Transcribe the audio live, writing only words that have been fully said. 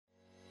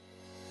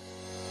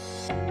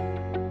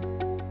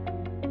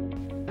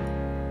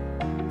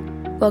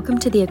Welcome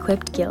to the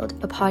Equipped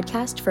Guild, a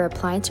podcast for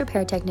appliance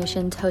repair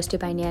technicians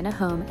hosted by Nana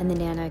Home and the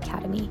Nana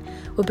Academy.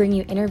 We'll bring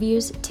you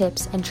interviews,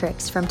 tips, and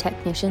tricks from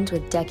technicians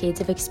with decades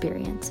of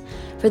experience.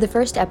 For the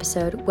first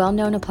episode,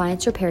 well-known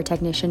appliance repair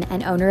technician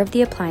and owner of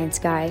the Appliance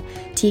Guy,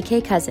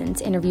 TK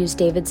Cousins, interviews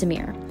David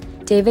Zamir.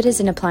 David is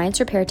an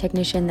appliance repair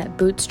technician that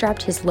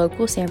bootstrapped his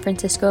local San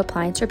Francisco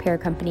appliance repair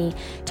company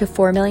to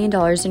 $4 million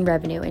in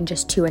revenue in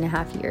just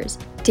 2.5 years.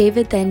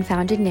 David then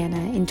founded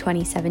Nana in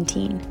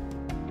 2017.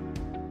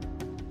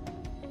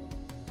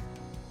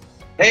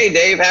 Hey,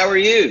 Dave, how are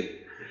you?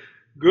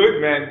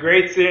 Good, man.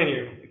 Great seeing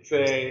you.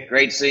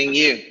 Great seeing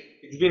you.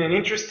 It's been an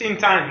interesting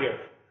time here.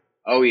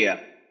 Oh, yeah.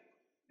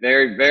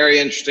 Very, very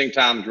interesting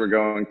times we're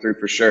going through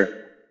for sure.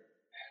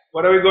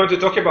 What are we going to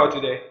talk about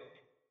today?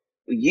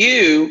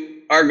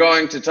 You are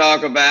going to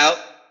talk about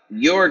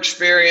your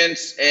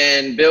experience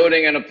in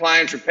building an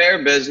appliance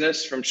repair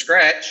business from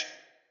scratch.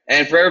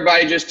 And for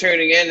everybody just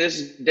tuning in, this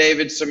is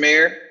David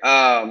Zamir.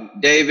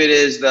 David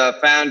is the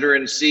founder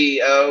and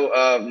CEO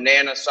of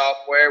Nana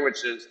Software,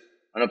 which is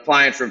an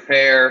appliance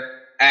repair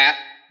app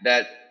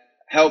that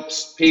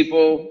helps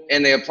people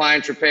in the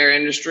appliance repair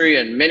industry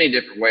in many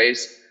different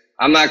ways.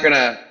 I'm not going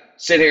to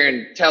sit here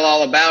and tell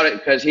all about it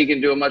because he can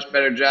do a much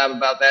better job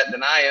about that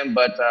than I am.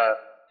 But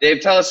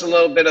Dave, tell us a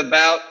little bit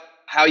about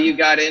how you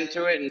got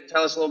into it and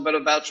tell us a little bit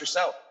about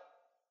yourself.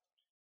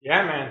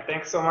 Yeah, man.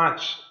 Thanks so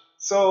much.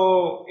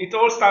 So it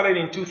all started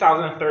in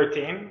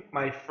 2013.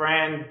 My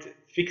friend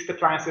fixed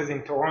appliances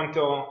in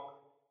Toronto.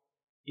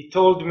 He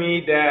told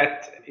me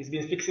that he's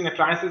been fixing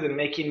appliances and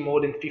making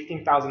more than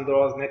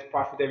 $15,000 net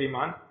profit every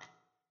month.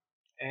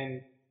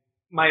 And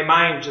my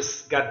mind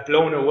just got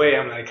blown away.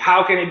 I'm like,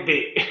 how can it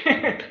be?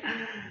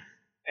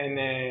 And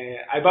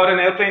I bought an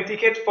airplane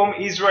ticket from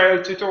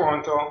Israel to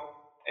Toronto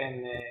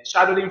and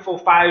shadowed him for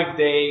 5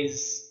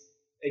 days.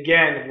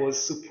 Again,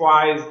 was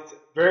surprised,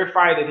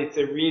 verified that it's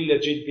a real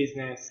legit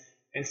business.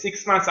 And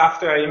 6 months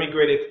after, I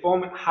immigrated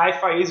from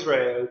Haifa,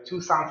 Israel to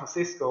San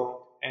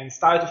Francisco and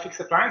started to fix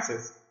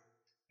appliances.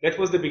 That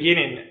was the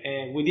beginning.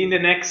 And within the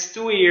next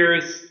 2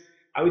 years,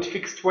 I would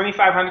fix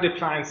 2,500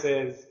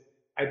 appliances.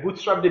 I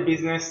bootstrapped the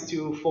business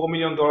to $4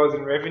 million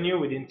in revenue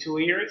within 2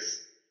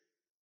 years.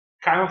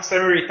 Kind of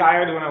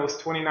semi-retired when I was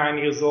 29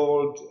 years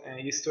old. I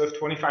used to have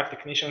 25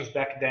 technicians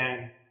back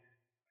then.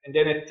 And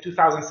then in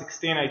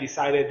 2016, I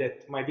decided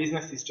that my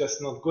business is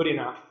just not good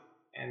enough.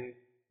 And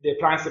the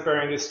appliance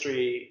repair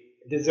industry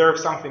deserved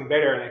something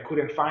better, and I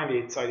couldn't find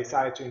it, so I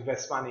decided to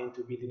invest money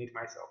into building it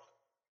myself.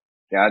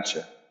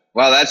 Gotcha.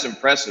 Well, that's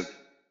impressive.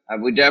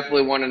 We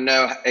definitely want to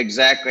know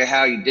exactly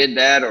how you did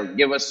that, or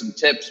give us some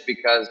tips,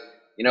 because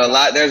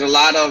there's a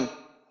lot of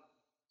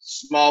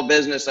small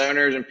business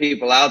owners and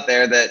people out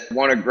there that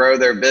want to grow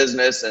their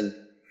business and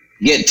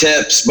get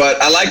tips.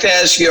 But I'd like to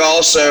ask you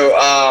also,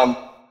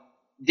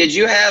 did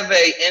you have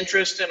an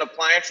interest in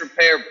appliance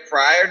repair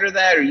prior to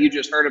that, or you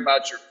just heard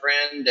about your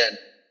friend and?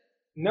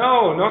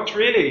 No, not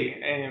really.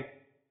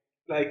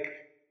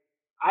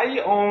 I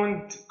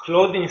owned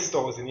clothing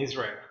stores in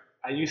Israel.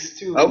 I used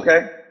to.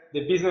 Okay.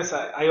 The business,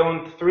 I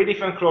owned 3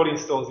 different clothing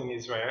stores in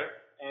Israel,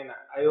 and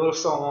I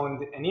also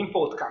owned an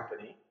import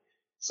company.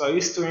 So I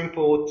used to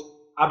import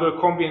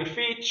Abercrombie and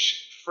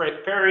Fitch,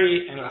 Fred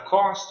Perry, and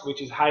Lacoste,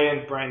 which is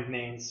high-end brand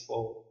names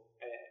for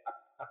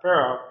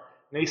apparel.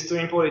 And I used to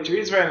import it to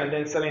Israel and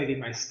then selling it in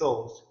my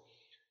stores.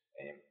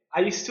 I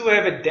used to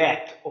have a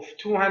debt of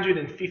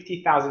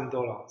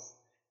 $250,000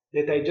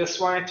 that I just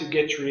wanted to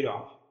get rid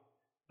of.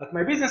 But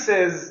my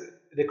businesses,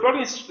 the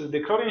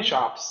clothing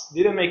shops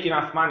didn't make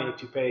enough money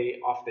to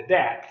pay off the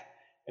debt.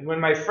 And when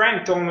my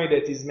friend told me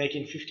that he's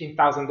making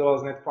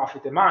 $15,000 net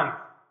profit a month,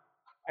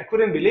 I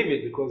couldn't believe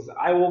it, because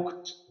I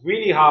worked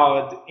really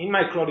hard in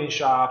my clothing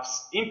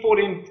shops,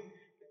 importing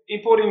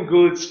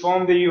goods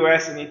from the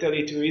US and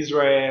Italy to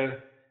Israel,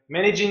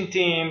 managing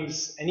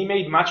teams, and he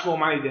made much more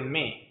money than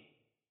me.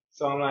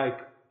 So I'm like,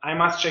 I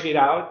must check it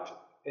out.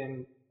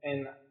 And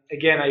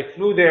again, I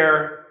flew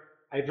there,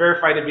 I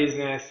verified the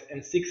business,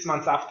 and 6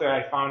 months after,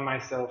 I found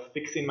myself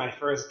fixing my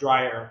first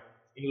dryer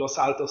in Los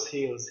Altos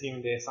Hills here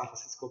in the San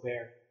Francisco Bay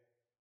Area.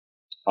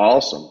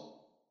 Awesome.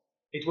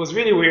 It was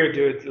really weird,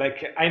 dude.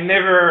 Like, I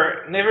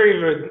never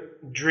even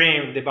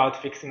dreamed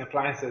about fixing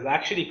appliances. I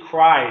actually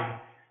cried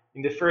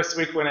in the first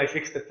week when I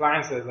fixed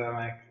appliances. I'm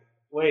like,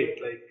 wait,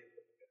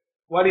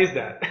 what is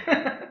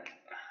that?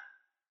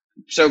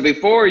 So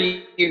before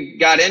you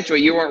got into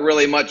it, you weren't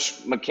really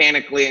much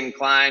mechanically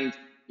inclined.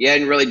 You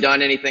hadn't really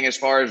done anything as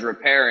far as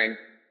repairing.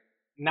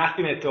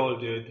 Nothing at all,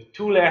 dude.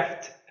 2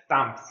 left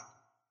thumbs.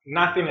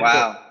 Nothing at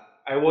all.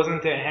 I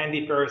wasn't a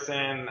handy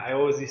person. I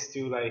always used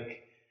to,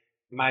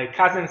 my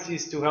cousins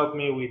used to help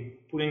me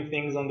with putting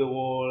things on the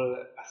wall,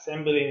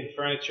 assembling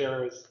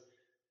furnitures.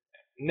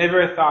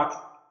 Never thought,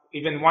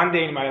 even one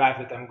day in my life,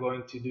 that I'm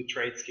going to do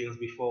trade skills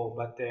before.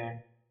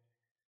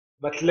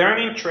 But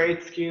learning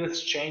trade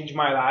skills changed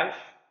my life,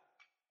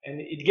 and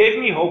it gave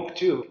me hope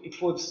too.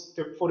 It was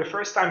for the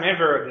first time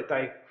ever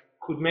that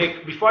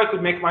before I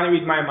could make money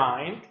with my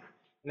mind,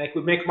 and I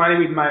could make money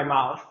with my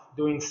mouth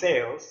doing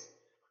sales.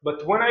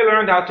 But when I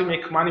learned how to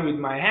make money with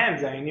my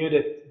hands, I knew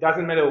that it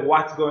doesn't matter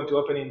what's going to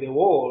happen in the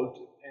world,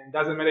 and it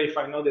doesn't matter if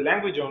I know the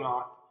language or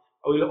not,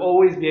 I will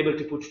always be able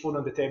to put food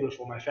on the table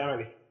for my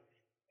family.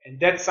 And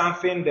that's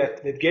something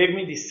that gave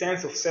me this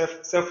sense of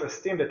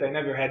self-esteem that I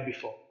never had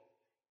before.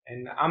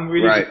 And I'm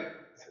really, right.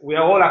 We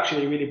are all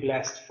actually really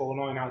blessed for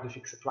knowing how to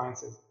fix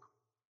appliances.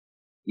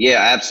 Yeah,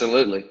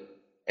 absolutely.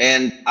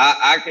 And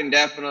I can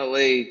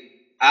definitely,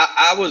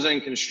 I was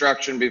in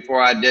construction before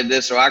I did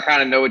this, so I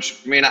kind of know what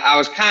you mean. I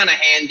was kind of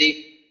handy,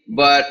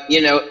 but,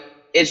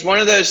 it's one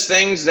of those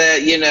things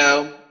that,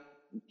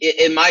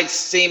 it might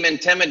seem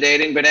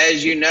intimidating, but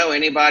as you know,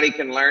 anybody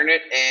can learn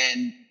it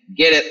and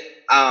get it.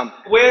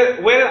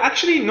 Well,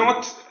 actually,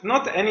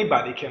 not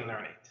anybody can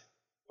learn it,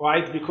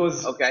 right?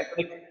 Because okay.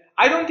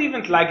 I don't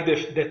even like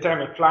the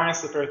term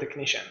appliance repair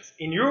technicians.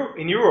 In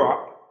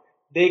Europe,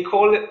 they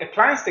call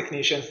appliance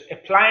technicians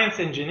appliance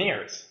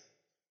engineers,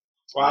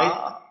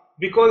 right?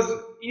 Because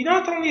you're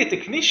not only a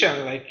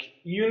technician,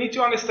 you need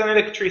to understand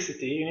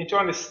electricity, you need to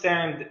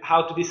understand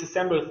how to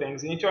disassemble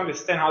things, you need to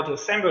understand how to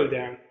assemble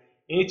them,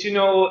 you need to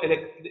know,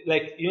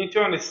 you need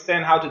to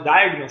understand how to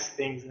diagnose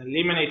things and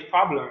eliminate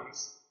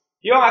problems.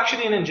 You're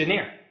actually an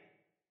engineer,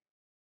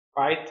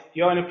 right?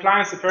 You're an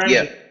appliance repair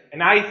engineer.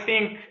 And I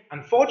think,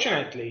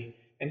 unfortunately,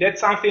 and that's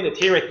something that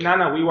here at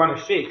Nana we want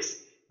to fix,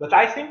 but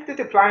I think that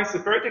appliance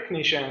repair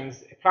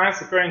technicians,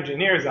 appliance repair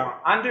engineers are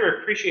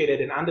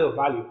underappreciated and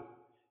undervalued.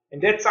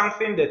 And that's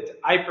something that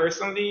I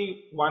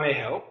personally want to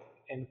help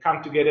and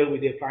come together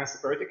with the appliance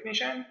repair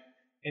technician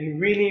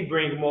and really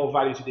bring more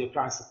value to the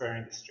appliance repair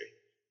industry,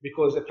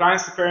 because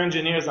appliance repair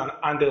engineers are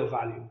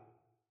undervalued.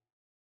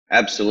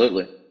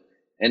 Absolutely.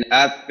 And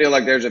I feel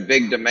like there's a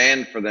big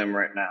demand for them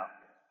right now.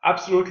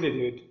 Absolutely,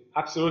 dude.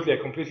 Absolutely. I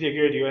completely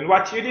agree with you. And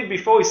what you did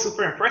before is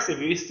super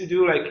impressive. You used to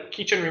do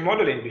kitchen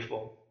remodeling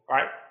before,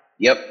 right?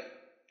 Yep.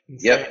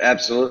 Insane. Yep,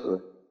 absolutely.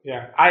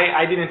 Yeah.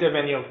 I didn't have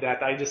any of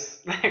that. I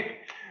just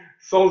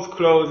sold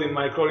clothes in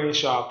my clothing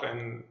shop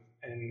and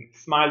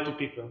smiled to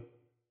people.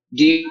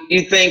 Do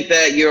you think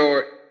that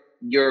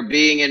your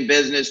being in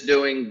business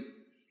doing,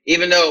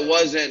 even though it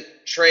wasn't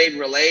trade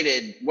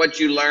related, what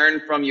you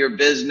learned from your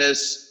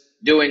business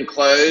doing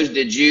clothes,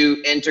 did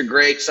you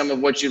integrate some of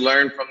what you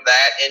learned from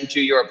that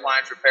into your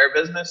appliance repair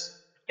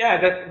business?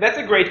 Yeah, that's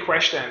a great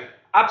question.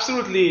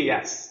 Absolutely,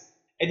 yes.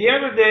 At the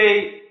end of the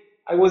day,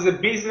 I was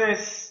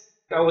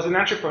an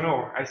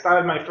entrepreneur. I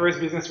started my first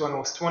business when I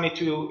was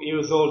 22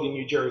 years old in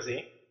New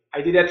Jersey.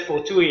 I did that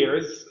for 2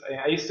 years.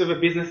 I used to have a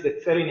business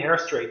that's selling hair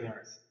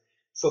straighteners.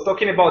 So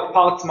talking about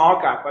parts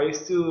markup, I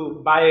used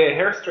to buy a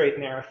hair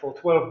straightener for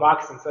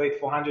 $12 and sell it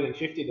for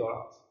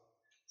 $150.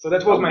 So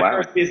that was my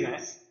first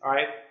business, all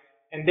right?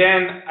 And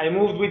then I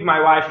moved with my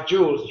wife,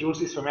 Jules.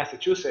 Jules is from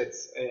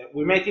Massachusetts.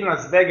 We met in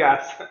Las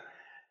Vegas,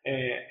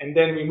 and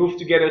then we moved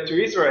together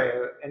to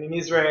Israel. And in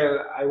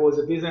Israel, I was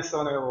a business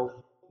owner of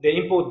the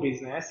import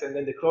business and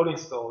then the clothing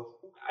stores.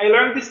 I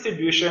learned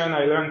distribution,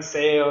 I learned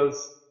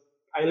sales,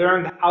 I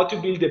learned how to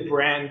build a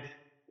brand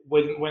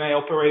when I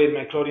operated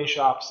my clothing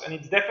shops. And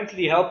it's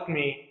definitely helped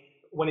me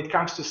when it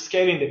comes to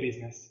scaling the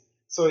business.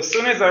 So as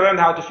soon as I learned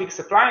how to fix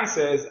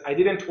appliances, I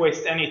didn't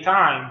waste any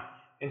time.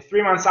 And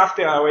 3 months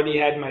after, I already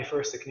had my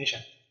first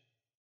technician.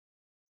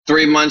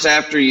 3 months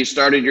after you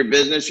started your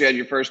business, you had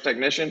your first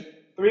technician?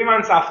 3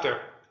 months after.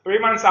 3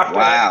 months after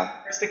wow.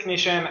 my first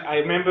technician, I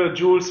remember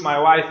Jules, my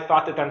wife,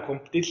 thought that I'm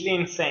completely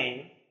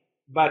insane,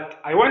 but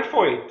I went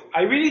for it.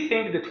 I really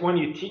think that when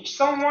you teach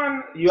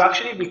someone, you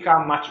actually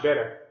become much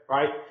better,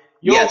 right?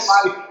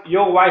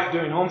 Your wife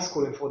doing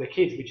homeschooling for the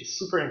kids, which is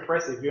super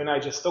impressive. You and I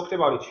just talked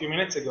about it a few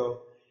minutes ago.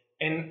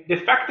 And the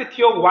fact that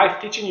your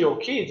wife teaching your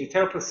kids, it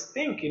helps us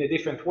think in a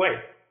different way.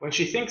 When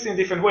she thinks in a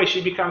different way,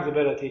 she becomes a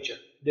better teacher.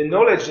 The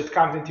knowledge that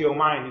comes into your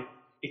mind,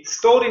 it's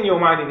stored in your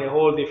mind in a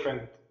whole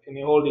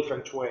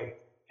different way.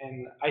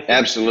 And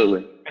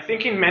absolutely. I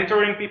think in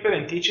mentoring people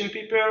and teaching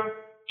people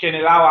can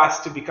allow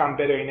us to become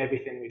better in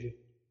everything we do.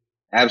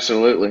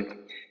 Absolutely.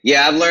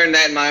 Yeah, I've learned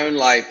that in my own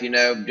life,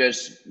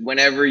 just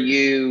whenever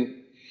you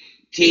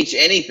teach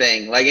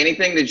anything, like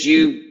anything that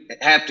you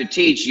have to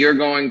teach, you're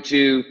going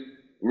to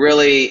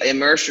really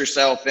immerse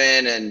yourself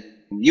in, and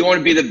you want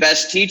to be the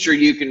best teacher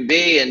you can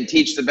be and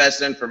teach the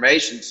best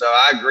information. So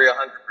I agree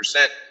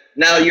 100%.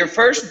 Now, your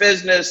first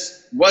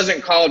business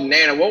wasn't called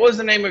Nana. What was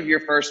the name of your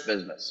first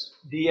business?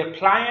 The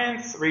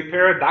Appliance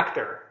Repair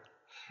Doctor.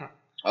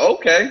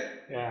 Okay.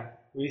 Yeah,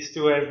 we used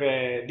to have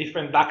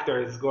different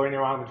doctors going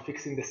around and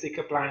fixing the sick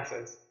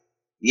appliances.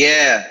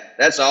 Yeah,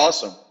 that's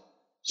awesome.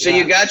 So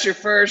you got your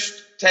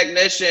first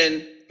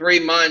technician 3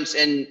 months,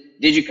 and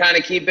did you kind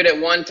of keep it at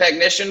one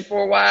technician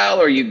for a while,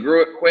 or you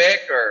grew it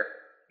quick, or?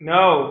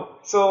 No,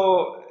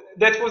 so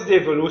that was the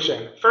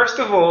evolution. First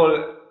of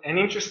all, an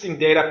interesting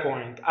data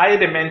point. I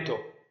had a mentor.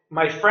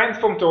 My friend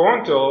from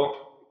Toronto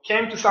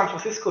came to San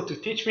Francisco to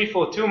teach me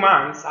for 2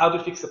 months how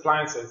to fix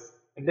appliances.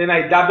 And then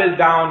I doubled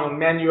down on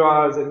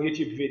manuals and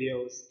YouTube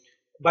videos.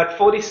 But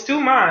for these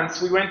 2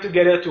 months, we went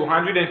together to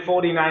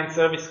 149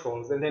 service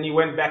calls, and then he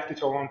went back to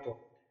Toronto.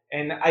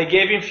 And I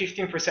gave him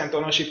 15%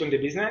 ownership in the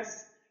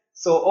business.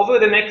 So over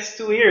the next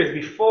 2 years,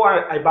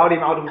 before I bought him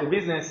out of the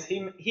business,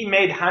 he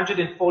made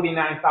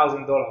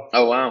 $149,000.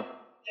 Oh, wow.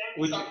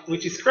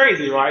 Which is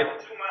crazy, right?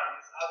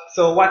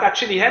 So what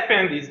actually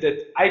happened is that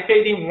I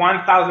paid him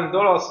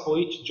 $1,000 for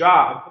each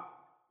job.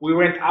 We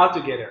went out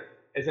together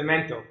as a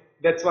mentor.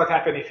 That's what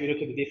happened if you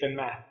look at the different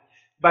math.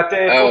 But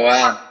Oh,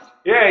 wow.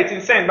 yeah, it's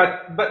insane.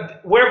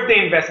 But worth the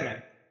investment.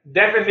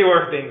 Definitely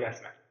worth the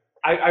investment.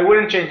 I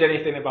wouldn't change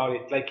anything about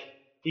it. Like,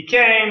 he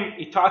came,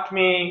 he taught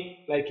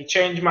me, like, he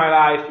changed my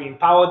life, he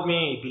empowered me,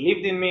 he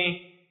believed in me,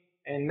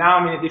 and now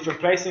I'm in a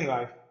different place in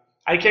life.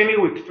 I came here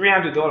with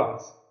 $300,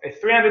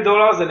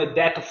 $300 and a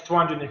debt of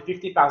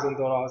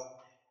 $250,000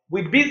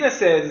 with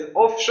businesses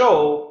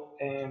offshore.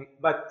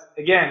 But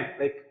again,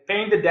 like,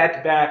 paying the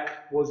debt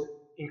back was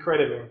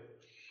incredible.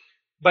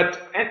 But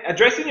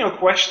addressing your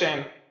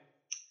question,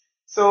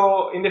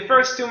 so in the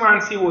first 2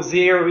 months he was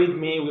here with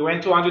me. We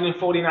went to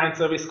 149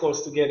 service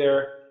calls together.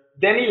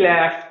 Then he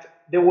left.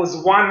 There was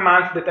 1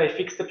 month that I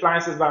fixed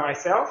appliances by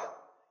myself.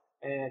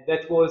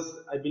 That was,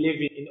 I believe,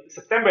 in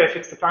September I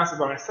fixed appliances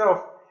by myself.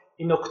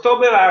 In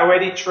October I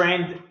already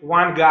trained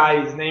one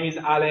guy. His name is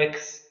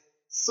Alex.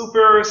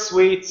 Super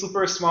sweet,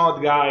 super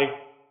smart guy.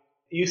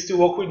 He used to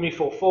work with me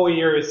for 4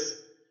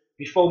 years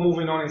before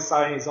moving on and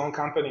starting his own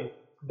company.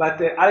 But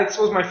Alex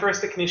was my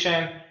first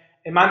technician.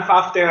 A month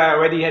after, I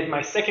already had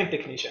my second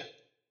technician.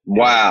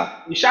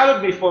 Wow. He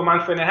shadowed me for a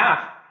month and a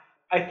half.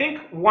 I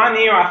think 1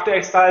 year after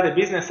I started the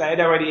business, I had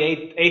already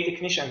eight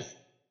technicians.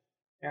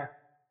 Yeah.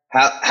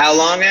 How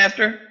long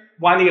after?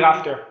 1 year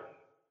after.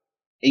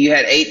 You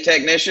had 8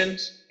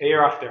 technicians? A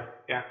year after,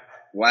 yeah.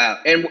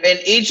 Wow. And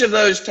each of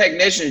those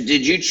technicians,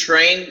 did you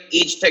train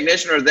each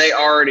technician, or they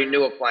already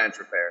knew appliance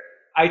repair?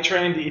 I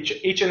trained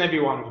each and every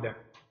one of them.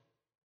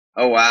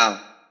 Oh, wow.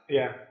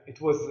 Yeah,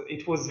 it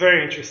was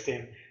very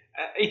interesting.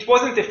 It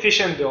wasn't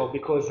efficient though,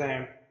 because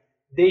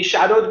they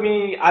shadowed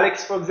me.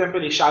 Alex, for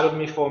example, he shadowed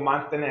me for a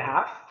month and a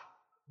half.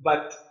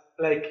 But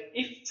like,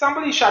 if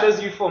somebody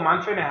shadows you for a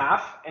month and a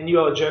half and you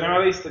are a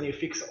generalist and you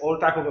fix all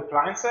type of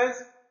appliances,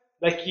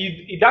 like,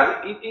 it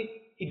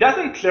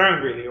doesn't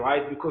learn really,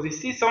 right? Because you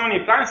see so many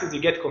appliances,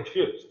 you get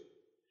confused.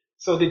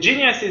 So the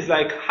genius is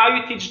like how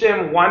you teach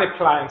them one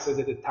appliances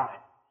at a time.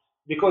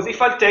 Because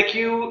if I take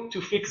you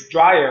to fix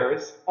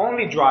dryers,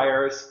 only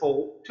dryers,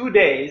 for 2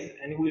 days,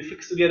 and we'll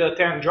fix together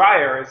 10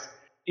 dryers,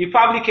 you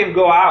probably can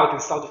go out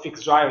and start to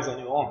fix dryers on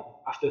your own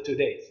after 2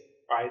 days,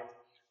 right?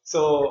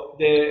 So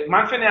the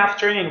month and a half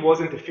training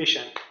wasn't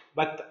efficient.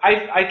 But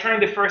I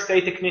trained the first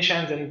 8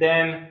 technicians, and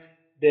then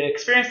the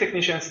experienced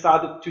technicians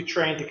started to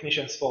train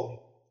technicians for me.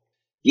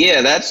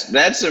 Yeah, that's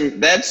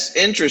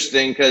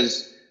interesting,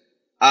 because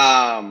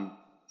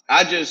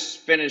I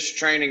just finished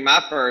training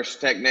my first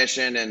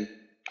technician, and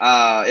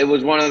it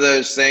was one of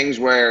those things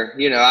where,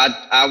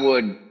 I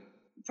would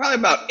probably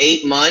about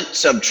 8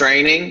 months of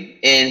training,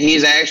 and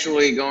he's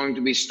actually going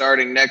to be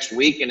starting next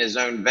week in his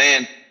own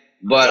van.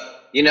 But,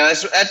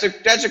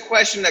 that's a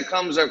question that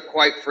comes up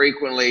quite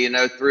frequently,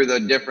 through the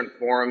different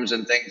forums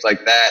and things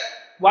like that.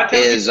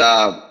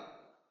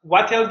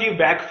 What held you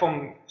back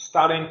from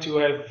starting to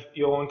have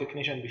your own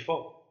technician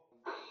before?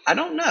 I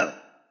don't know.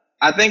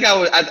 I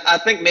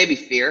think maybe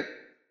fear.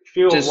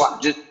 Fear of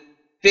what? Just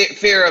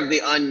fear of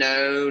the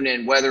unknown,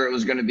 and whether it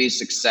was going to be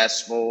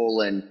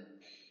successful, and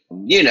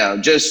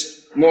just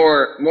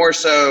more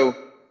so,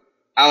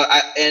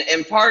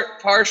 and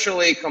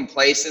partially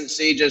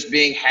complacency, just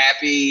being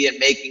happy and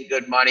making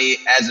good money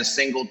as a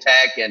single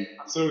tech, and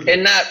Absolutely.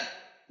 And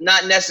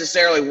not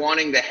necessarily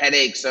wanting the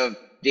headaches of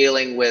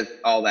dealing with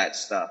all that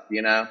stuff,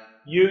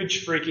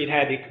 Huge freaking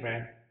headache,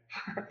 man.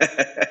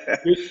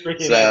 Huge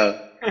freaking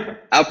headache.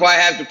 I'll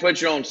probably have to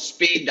put you on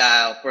speed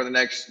dial for the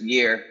next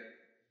year.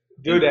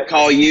 Do that.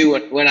 Call you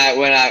when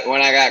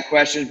I got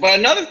questions. But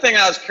another thing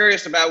I was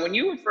curious about, when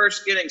you were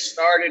first getting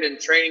started and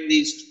training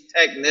these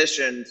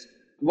technicians,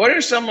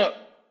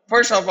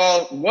 first of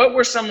all, what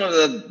were some of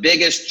the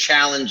biggest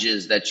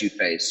challenges that you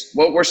faced?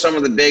 What were some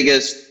of the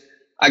biggest,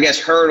 I guess,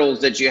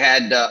 hurdles that you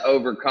had to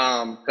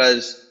overcome?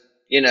 Because,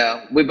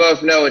 we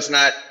both know it's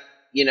not,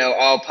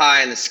 all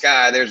pie in the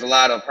sky. There's a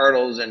lot of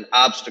hurdles and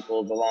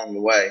obstacles along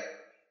the way.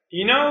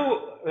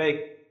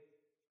 Like,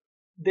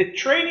 the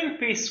training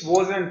piece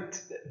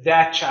wasn't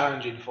that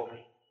challenging for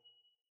me.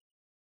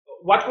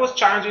 What was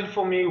challenging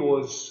for me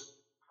was,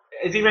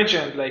 as you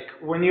mentioned, like,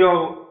 when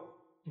you're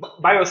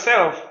by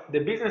yourself, the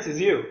business is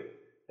you.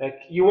 Like,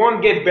 you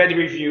won't get bad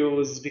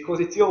reviews because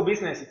it's your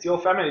business, it's your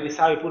family, this is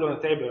how you put on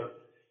the table.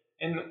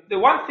 And the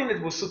one thing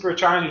that was super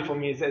challenging for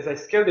me is, as I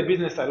scaled the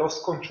business, I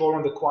lost control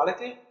on the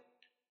quality.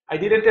 I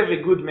didn't have a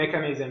good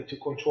mechanism to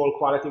control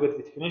quality with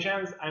the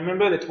technicians. I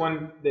remember that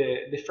when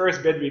the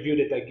first bad review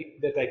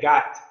that I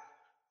got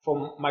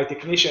from my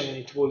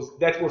technician,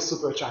 that was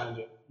super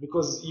challenging,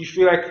 because you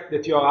feel like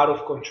that you are out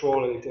of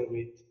control a little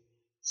bit.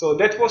 So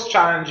that was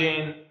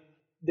challenging.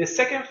 The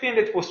second thing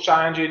that was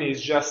challenging is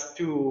just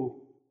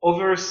to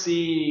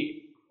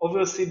oversee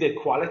the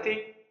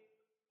quality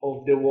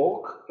of the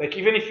work. Like,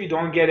 even if you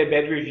don't get a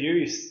bad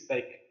review, it's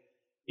like,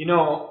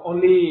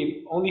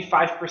 only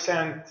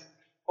 5%,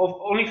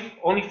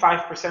 only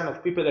 5%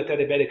 of people that had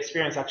a bad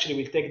experience actually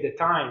will take the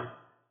time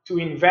to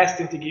invest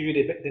and to give you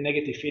the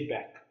negative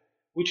feedback,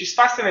 which is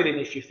fascinating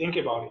if you think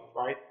about it,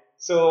 right?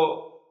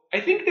 So I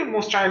think the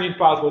most challenging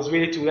part was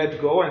really to let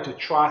go and to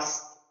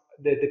trust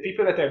the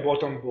people that I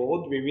brought on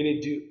board. We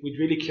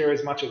really care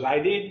as much as I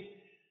did.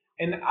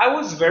 And I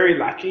was very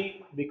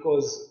lucky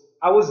because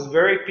I was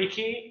very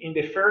picky in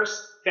the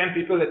first 10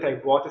 people that I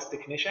brought as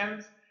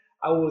technicians.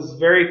 I was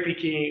very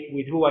picky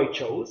with who I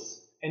chose.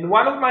 And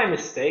one of my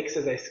mistakes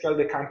as I scaled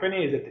the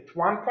company is that at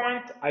one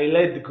point I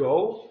let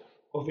go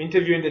of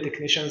interviewing the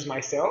technicians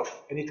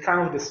myself, and it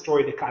kind of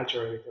destroyed the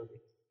culture a little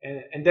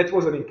bit. And that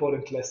was an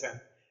important lesson.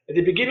 At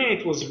the beginning,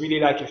 it was really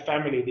like a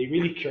family. They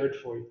really cared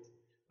for it.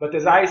 But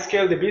as I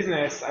scaled the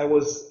business, I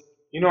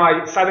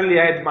suddenly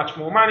had much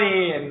more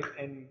money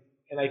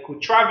and I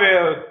could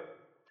travel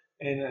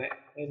and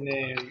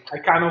I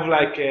kind of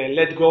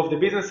let go of the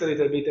business a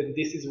little bit, and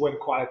this is when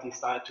quality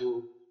started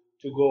to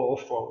go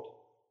off-road.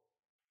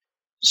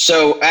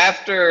 So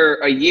after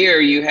a year,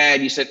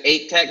 you said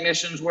 8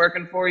 technicians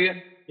working for you?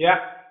 Yeah.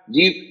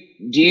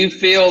 Do you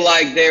feel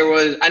like there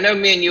was, I know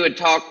me and you had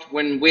talked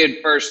when we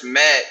had first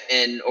met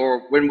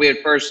or when we had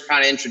first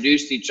kind of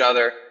introduced each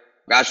other,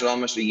 gosh, it was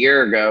almost a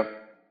year ago,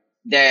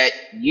 that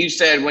you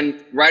said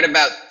when right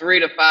about 3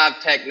 to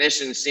 5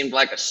 technicians seemed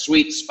like a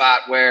sweet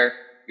spot where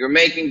you're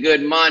making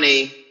good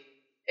money.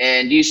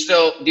 And do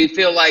you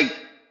feel like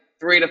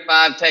 3 to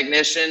 5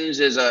 technicians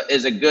is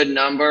a good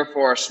number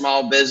for a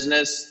small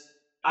business?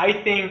 I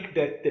think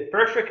that the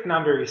perfect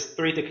number is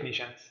 3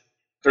 technicians.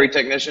 3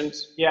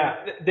 technicians?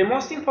 Yeah. The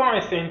most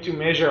important thing to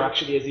measure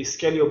actually as you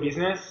scale your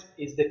business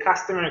is the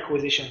customer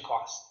acquisition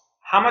cost.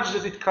 How much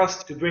does it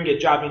cost to bring a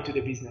job into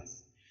the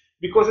business?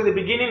 Because at the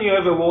beginning you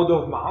have a word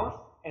of mouth,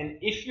 and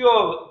if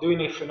you're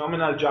doing a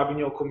phenomenal job in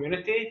your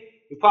community,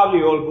 you're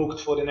probably all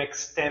booked for the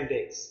next 10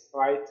 days,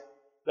 right?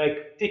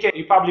 Like TK,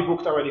 you probably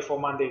booked already for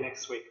Monday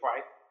next week,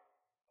 right?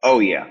 Oh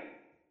yeah.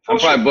 I'm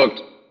probably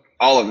booked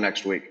all of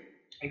next week.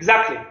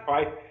 Exactly,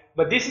 right?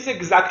 But this is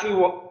exactly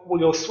what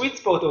your sweet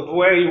spot of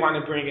where you want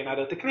to bring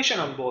another technician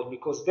on board,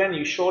 because then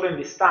you shorten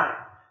this time.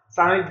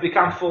 Suddenly it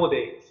becomes 4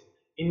 days.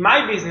 In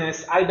my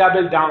business, I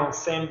doubled down on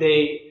same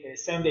day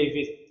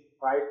visit,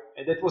 right?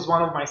 And that was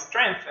one of my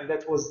strengths, and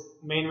that was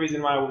the main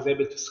reason why I was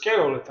able to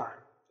scale all the time.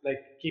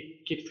 Like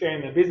keep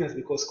scaling my business,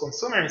 because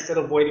consumer, instead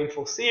of waiting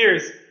for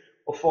Sears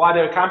or for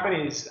other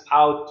companies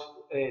out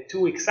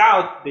 2 weeks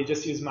out, they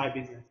just use my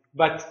business.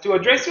 But to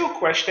address your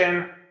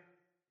question,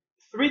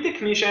 3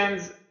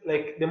 technicians,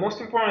 like the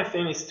most important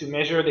thing is to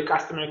measure the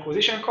customer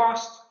acquisition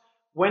cost.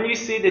 When you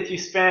see that you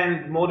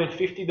spend more than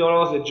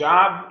 $50 a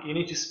job, you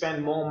need to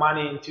spend more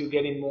money into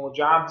getting more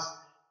jobs.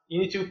 You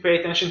need to pay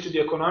attention to the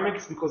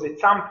economics, because at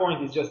some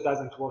point it just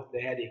doesn't worth the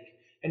headache.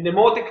 And the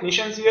more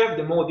technicians you have,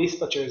 the more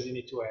dispatchers you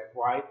need to have,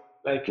 right?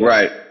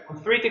 Right. On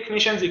 3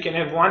 technicians, you can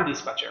have 1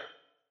 dispatcher,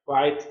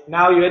 right?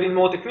 Now you're adding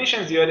more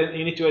technicians, you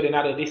need to add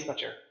another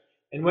dispatcher.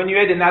 And when you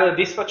add another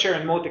dispatcher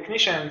and more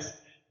technicians,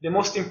 the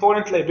most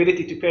important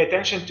liability to pay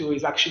attention to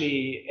is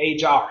actually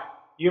HR,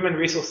 human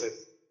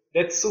resources.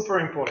 That's super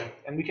important,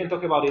 and we can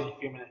talk about it in a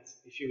few minutes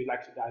if you would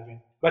like to dive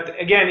in. But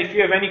again, if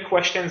you have any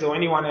questions, or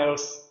anyone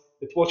else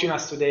that's watching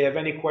us today have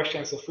any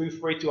questions, so feel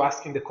free to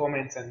ask in the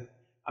comments, and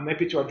I'm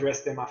happy to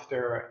address them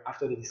after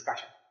the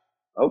discussion.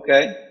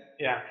 Okay.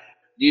 Yeah.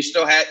 Do you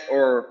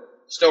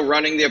still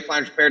running the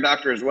Appliance Repair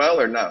Doctor as well,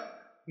 or no?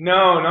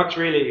 No, not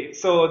really.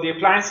 So the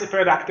Appliance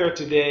Repair Doctor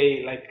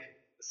today,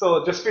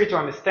 so just for you to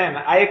understand,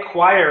 I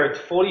acquired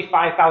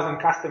 45,000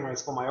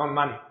 customers for my own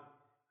money.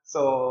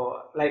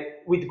 So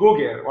with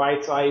Google,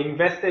 right? So I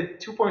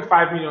invested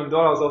 $2.5 million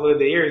over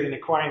the years in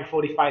acquiring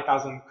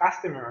 45,000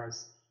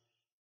 customers,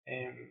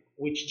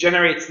 which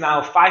generates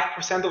now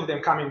 5% of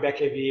them coming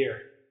back every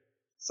year.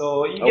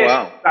 So you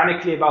get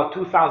technically about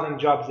 2,000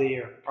 jobs a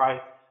year,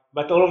 right?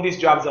 But all of these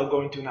jobs are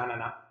going to Nana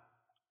now.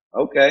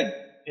 Okay.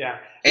 Yeah.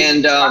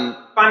 And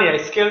funny, I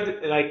scaled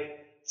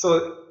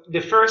so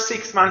the first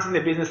 6 months in the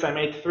business, I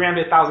made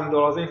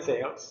 $300,000 in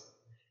sales.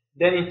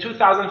 Then in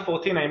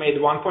 2014, I made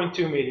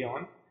 1.2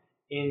 million.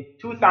 In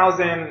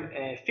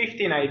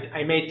 2015,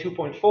 I made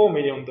 $2.4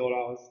 million.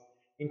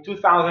 In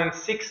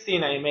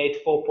 2016, I made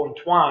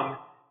 4.1.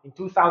 In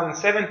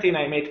 2017,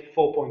 I made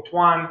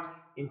 4.1.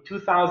 In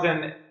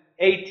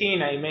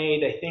 2018, I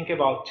made, I think,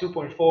 about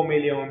 2.4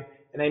 million,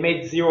 and I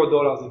made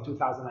 $0 in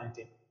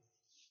 2019.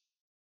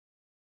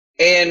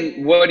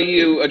 And what do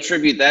you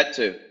attribute that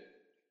to?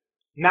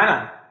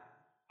 Nana.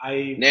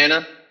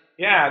 Nana?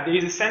 Yeah, there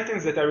is a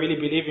sentence that I really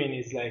believe in,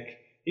 is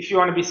if you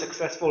want to be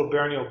successful,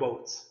 burn your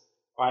boats,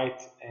 right?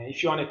 And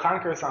if you want to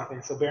conquer something,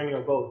 so burn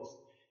your boats.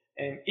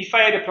 And if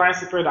I had a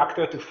Appliance Repair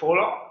Doctor to fall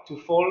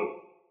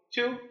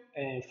to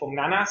from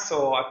Nana,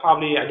 so I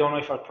don't know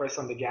if I'll press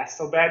on the gas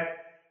so bad.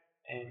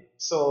 And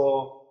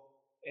so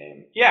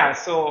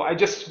I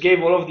just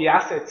gave all of the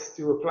assets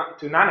to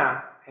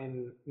Nana,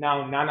 and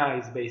now Nana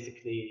is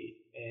basically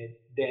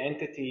the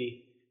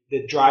entity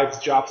that drives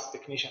jobs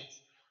technicians.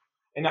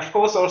 And of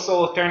course,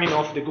 also turning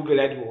off the Google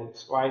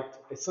AdWords, right?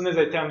 As soon as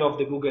I turned off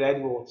the Google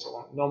AdWords,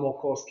 so no more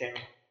calls came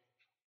in.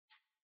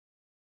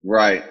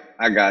 Right.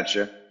 I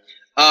gotcha.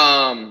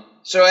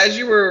 So as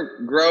you were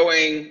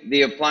growing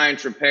the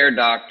appliance repair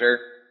doctor,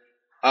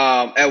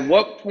 at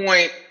what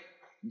point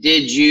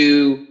did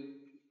you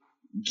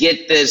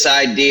get this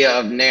idea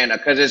of Nana?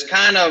 Because it's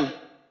kind of,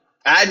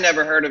 I'd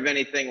never heard of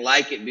anything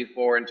like it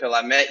before until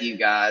I met you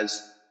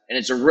guys, and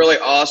it's a really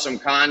awesome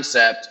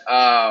concept.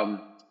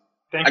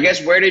 I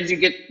guess where did you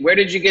get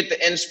the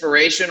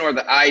inspiration or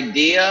the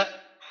idea?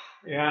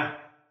 Yeah.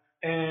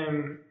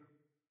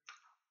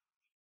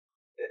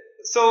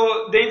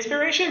 So the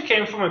inspiration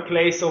came from a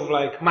place of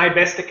like my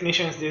best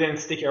technicians didn't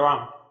stick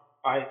around,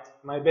 right?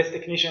 My best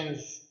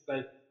technicians,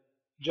 like,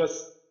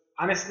 just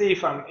honestly,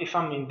 if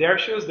I'm in their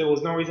shoes, there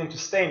was no reason to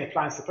stay in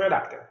appliance repair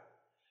doctor.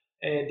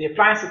 The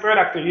appliance repair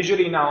doctor,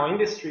 usually in our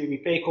industry, we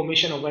pay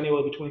commission of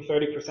anywhere between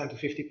 30% to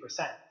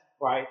 50%,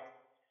 right?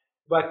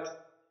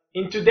 But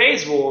in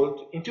today's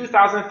world, in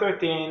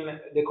 2013,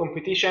 the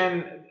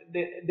competition,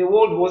 the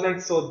world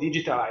wasn't so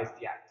digitalized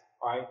yet,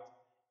 right?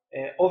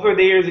 Over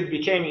the years, it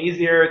became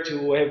easier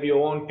to have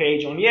your own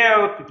page on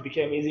Yelp. It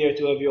became easier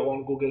to have your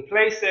own Google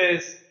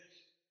Places.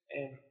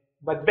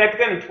 But back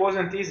then, it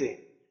wasn't easy.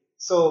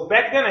 So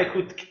back then, I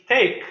could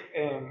take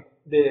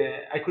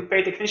I could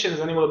pay technicians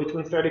anywhere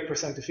between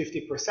 30% to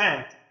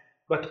 50%.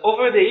 But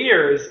over the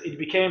years, it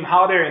became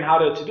harder and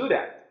harder to do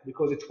that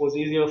because it was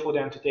easier for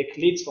them to take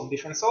leads from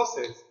different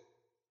sources.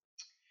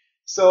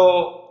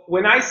 So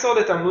when I saw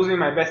that I'm losing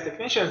my best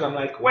technicians, I'm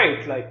like,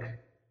 wait, like,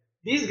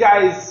 these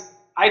guys,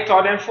 I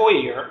taught them for a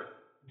year.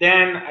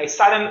 Then I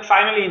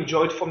finally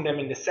enjoyed from them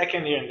in the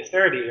second year and the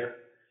third year.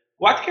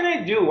 What can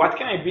I do? What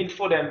can I build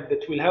for them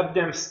that will help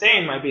them stay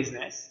in my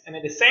business? And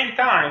at the same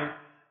time,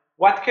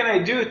 what can I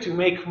do to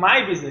make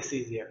my business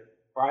easier,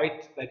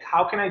 right? Like,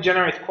 how can I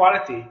generate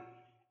quality?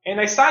 And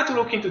I started to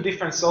look into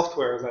different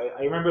softwares.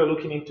 I remember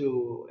looking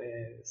into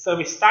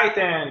Service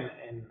Titan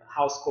and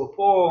House Call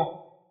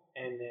Pro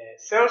and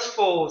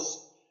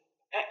Salesforce,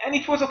 and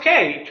it was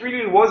okay. It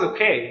really was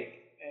okay,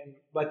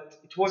 but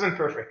it wasn't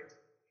perfect.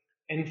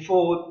 And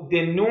for the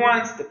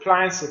nuanced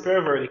appliance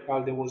repair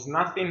vertical, there was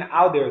nothing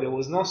out there. There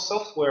was no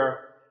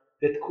software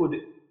that could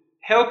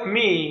help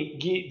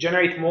me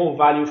generate more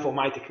value for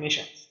my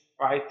technicians,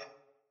 right?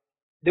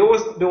 There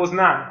was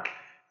none.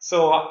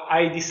 So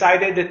I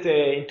decided that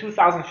in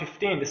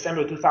 2015,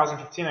 December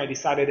 2015, I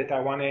decided that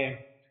I want to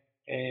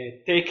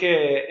take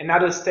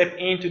another step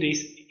into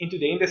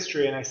the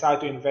industry, and I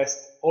started to invest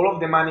all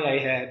of the money I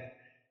had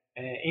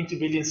into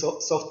building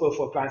software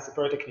for appliance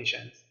repair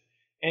technicians.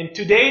 And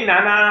today,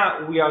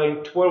 Nana, we are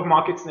in 12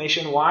 markets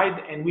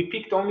nationwide, and we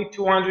picked only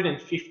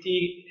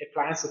 250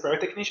 appliance repair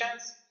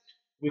technicians.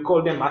 We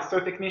call them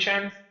master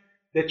technicians.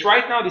 That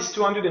right now, these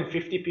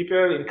 250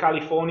 people in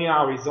California,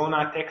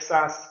 Arizona,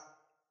 Texas,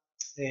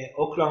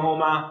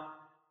 Oklahoma,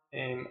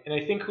 and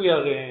I think we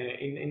are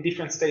in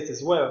different states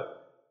as well.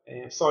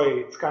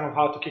 Sorry, it's kind of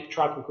hard to keep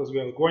track because we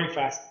are growing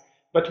fast.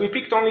 But we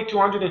picked only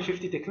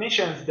 250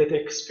 technicians that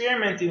are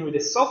experimenting with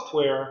the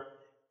software,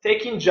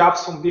 taking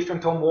jobs from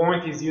different home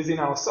warranties using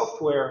our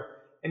software,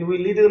 and we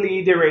literally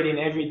iterating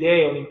every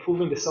day on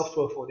improving the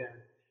software for them.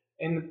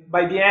 And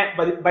by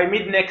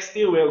mid next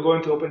year, we are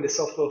going to open the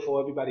software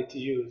for everybody to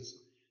use.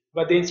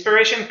 But the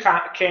inspiration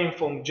came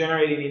from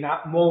generating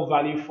more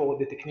value for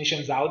the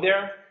technicians out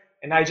there,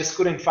 and I just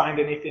couldn't find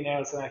anything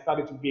else, and I thought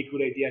it would be a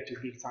good idea to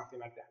build something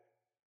like that.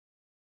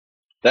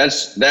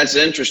 That's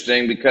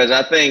interesting, because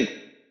I think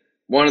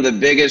one of the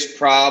biggest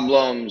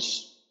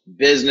problems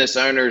business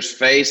owners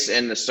face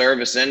in the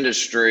service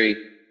industry,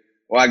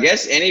 well, I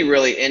guess any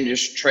really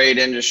trade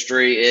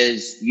industry,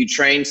 is you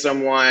train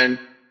someone,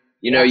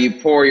 you know, you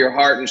pour your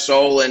heart and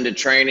soul into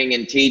training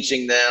and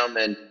teaching them,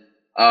 and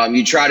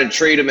you try to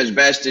treat them as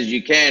best as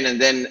you can,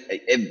 and then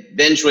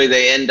eventually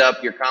they end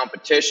up your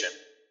competition.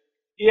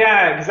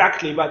 Yeah,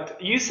 exactly.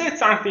 But you said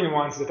something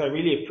once that I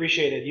really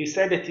appreciated. You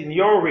said that in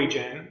your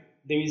region,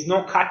 there is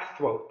no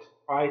cutthroat,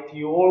 right?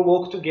 You all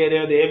work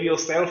together, they have your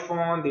cell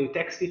phone, they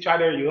text each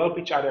other, you help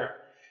each other.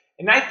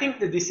 And I think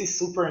that this is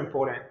super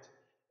important.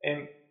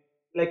 And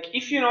like,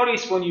 if you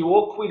notice, when you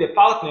work with a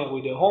partner,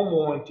 with a home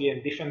warranty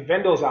and different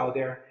vendors out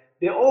there,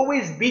 they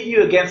always bid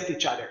you against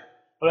each other.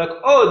 Like,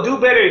 oh, do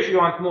better if you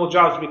want more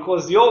jobs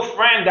because your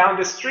friend down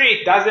the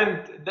street does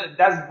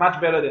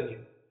much better than you.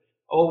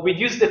 Or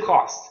reduce the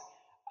cost.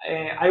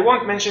 I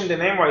won't mention the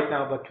name right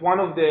now, but one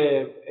of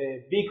the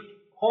big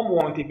home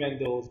warranty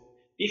vendors,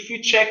 if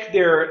you check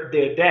their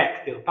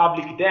deck, their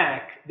public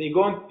deck, you're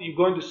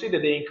going to see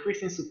that they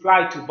increase in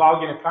supply to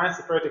bargain appliance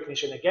repair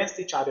technician against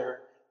each other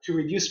to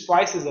reduce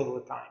prices over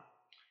time.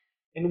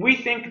 And we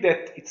think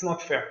that it's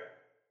not fair.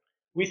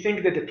 We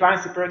think that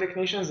appliance repair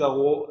technicians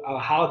are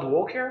hard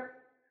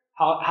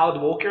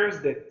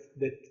workers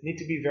that need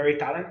to be very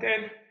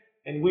talented.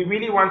 And we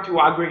really want to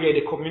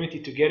aggregate a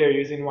community together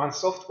using one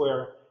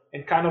software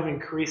and kind of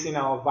increasing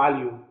our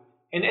value.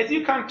 And as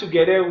you come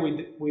together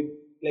with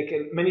like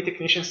many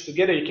technicians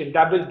together, you can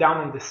double down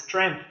on the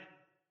strength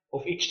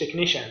of each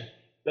technician.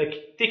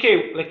 Like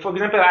TK, like for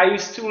example, I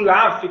used to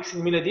love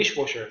fixing Miele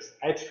dishwashers.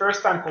 I had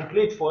first time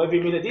complete for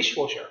every Miele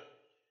dishwasher,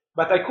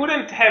 but I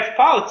couldn't have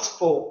parts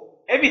for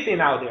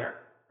everything out there,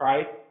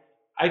 right?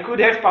 I could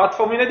have part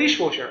form in a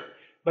dishwasher.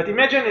 But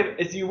imagine if,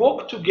 as you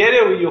work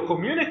together with your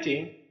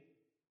community,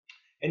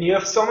 and you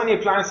have so many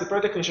appliance repair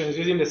technicians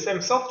using the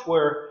same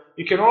software,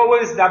 you can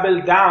always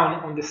double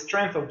down on the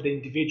strength of the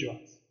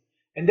individuals.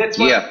 And that's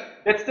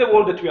the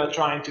world that we are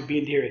trying to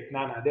build here at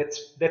Nana.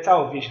 That's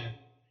our vision.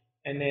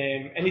 And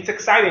it's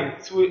exciting.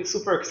 It's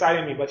super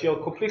exciting me. But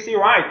you're completely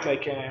right.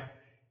 Like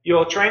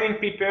you're training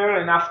people,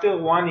 and after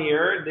 1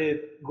 year, they're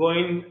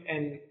going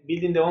and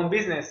building their own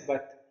business.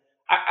 But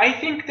I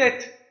think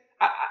that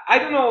I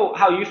don't know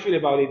how you feel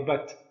about it,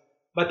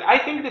 but I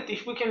think that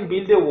if we can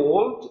build a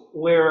world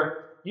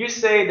where you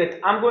say that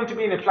I'm going to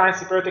be an appliance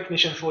repair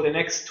technician for the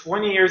next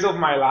 20 years of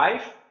my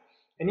life,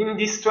 and in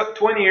these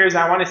 20 years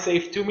I want to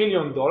save $2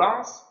 million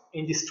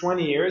in these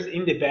 20 years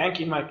in the bank,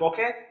 in my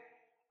pocket,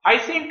 I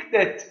think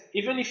that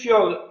even if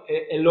you're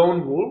a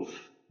lone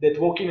wolf that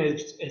working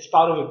as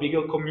part of a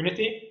bigger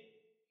community,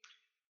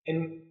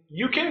 and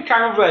you can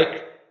kind of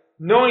like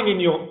knowing in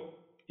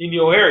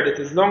your head that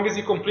as long as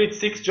you complete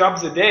 6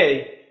 jobs a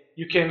day,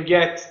 you can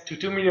get to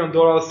 $2 million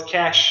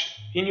cash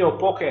in your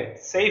pocket,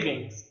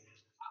 savings.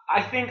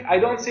 I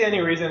don't see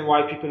any reason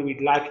why people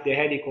would like the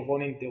headache of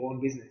owning their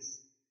own business.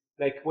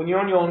 Like when you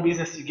own your own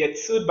business, you get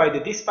sued by the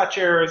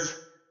dispatchers.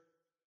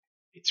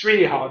 It's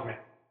really hard, man.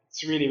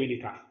 It's really, really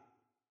tough.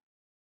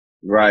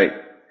 Right.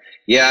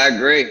 Yeah, I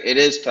agree. It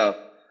is tough.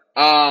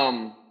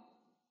 Well,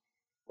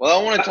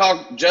 I want to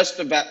talk just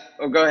about.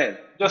 Oh, go ahead.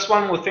 Just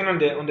one more thing on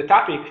the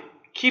topic.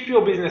 Keep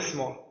your business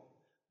small.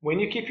 When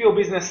you keep your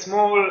business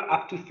small,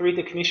 up to 3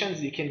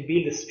 technicians, you can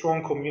build a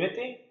strong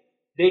community.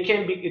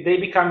 They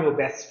become your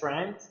best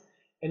friends,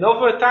 and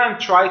over time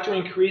try to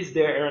increase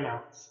their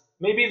earnouts.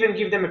 Maybe even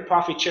give them a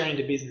profit share in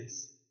the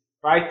business,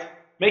 right?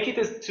 Make it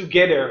as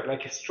together,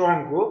 like a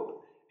strong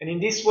group, and in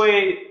this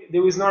way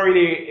there is not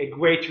really a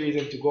great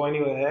reason to go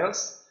anywhere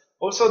else.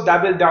 Also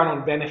double down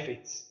on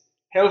benefits,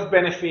 health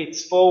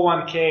benefits,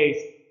 401ks.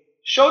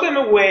 Show them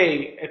a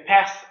way, a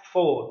path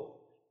forward.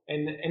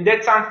 And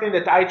that's something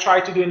that I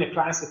tried to do in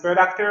Appliance Repair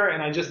Doctor,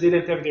 and I just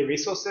didn't have the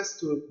resources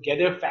to get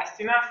there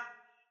fast enough.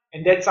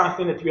 And that's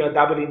something that we are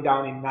doubling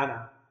down in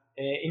Nana.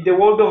 In the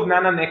world of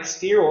Nana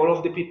next year, all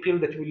of the people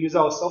that will use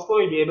our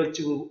software will be able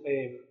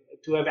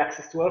to have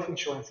access to health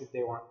insurance if they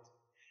want.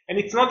 And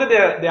it's not that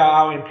they are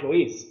our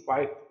employees,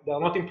 right? They are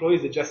not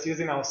employees, they're just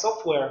using our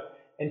software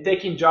and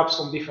taking jobs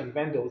from different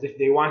vendors if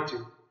they want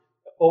to,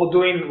 or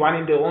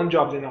running their own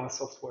jobs in our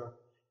software.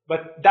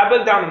 But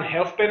double down on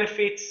health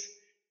benefits,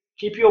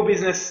 keep your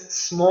business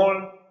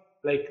small,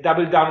 like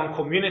double down on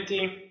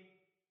community,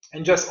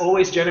 and just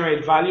always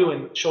generate value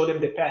and show them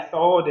the path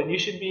forward, and you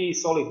should be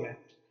solid, man.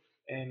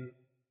 And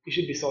you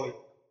should be solid.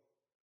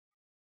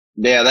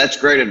 Yeah, that's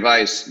great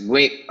advice.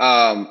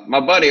 My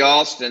buddy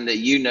Austin, that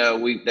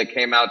that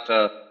came out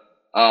to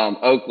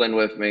Oakland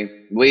with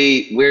me.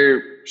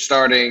 We're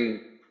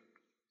starting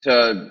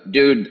to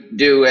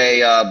do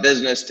a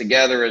business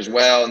together as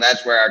well, and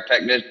that's where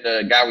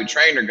the guy we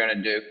trained are going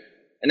to do.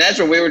 And that's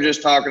what we were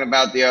just talking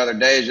about the other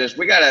day. Is just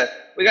we gotta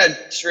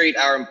treat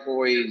our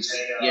employees,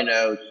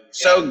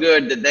 so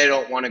good that they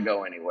don't want to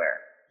go anywhere.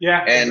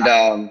 Yeah. And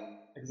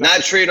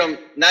exactly.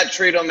 not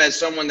treat them as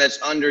someone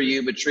that's under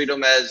you, but treat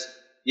them as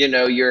your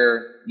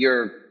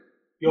peer.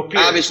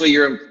 Obviously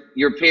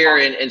your peer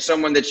and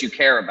someone that you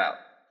care about.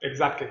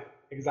 Exactly.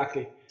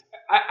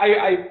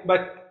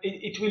 But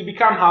it will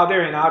become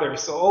harder and harder.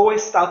 So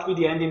always start with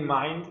the end in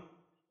mind.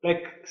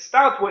 Like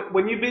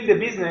when you build a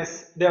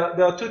business,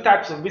 there are 2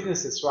 types of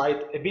businesses, right?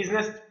 A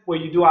business where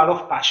you do out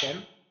of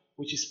passion,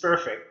 which is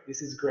perfect.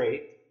 This is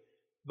great,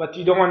 but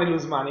you don't want to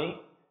lose money.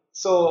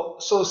 So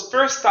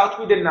first start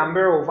with a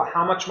number of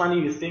how much money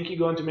you think you're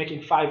going to make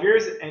in 5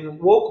 years, and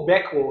work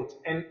backwards.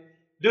 And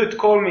dude,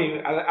 call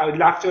me. I would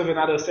love to have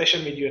another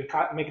session with you and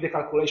make the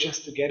calculations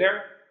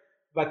together.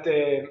 But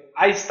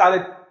I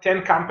started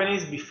 10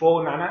 companies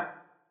before Nana,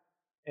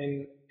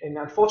 and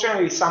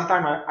unfortunately,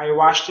 sometimes I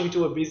rushed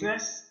into a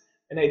business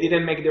and I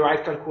didn't make the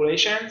right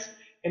calculations,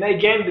 and I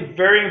gained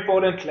very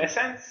important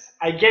lessons.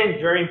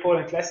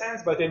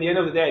 But at the end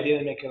of the day, I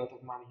didn't make a lot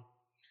of money.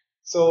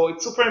 So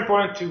it's super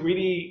important to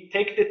really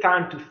take the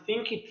time to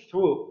think it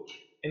through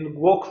and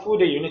walk through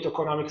the unit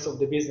economics of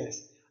the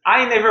business.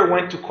 I never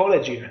went to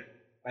college even.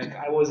 Like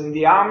I was in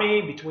the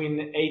army between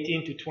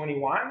 18 to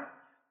 21,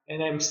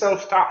 and I'm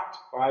self-taught,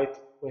 right,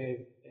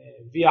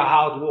 via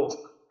hard work.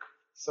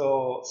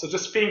 So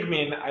just ping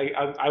me, and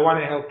I want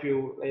to help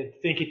you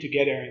think it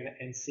together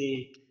and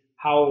see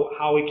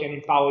how we can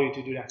empower you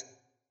to do that.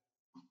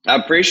 I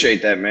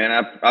appreciate that, man.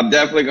 I'm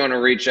definitely going to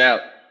reach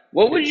out.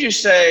 What would you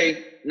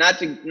say, not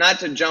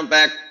to jump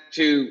back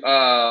to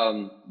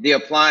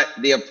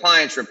the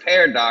appliance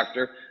repair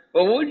doctor,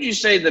 but what would you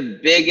say the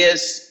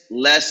biggest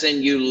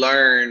lesson you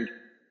learned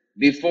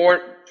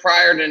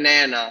prior to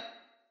Nana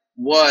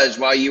was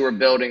while you were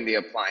building the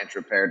appliance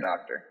repair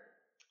doctor?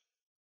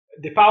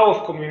 The power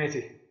of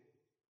community.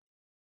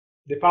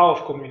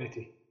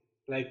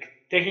 Like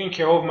taking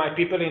care of my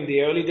people in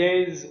the early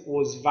days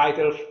was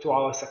vital to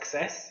our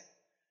success,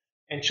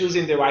 and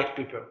choosing the right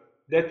people.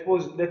 That's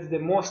the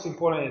most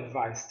important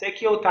advice.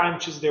 Take your time,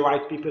 choose the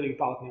right people you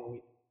partner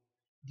with.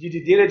 do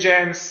due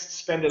diligence,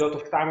 spend a lot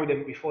of time with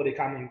them before they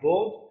come on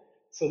board.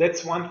 So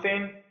that's one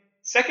thing.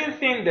 Second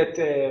thing that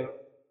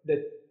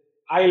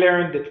I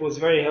learned that was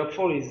very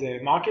helpful is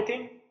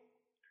marketing.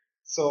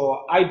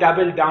 So I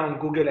doubled down on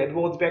Google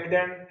AdWords back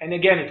then. And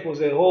again, it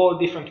was a whole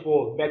different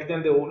world. Back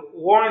then, there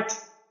weren't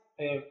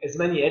as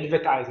many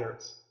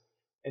advertisers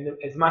and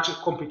as much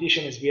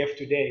competition as we have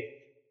today.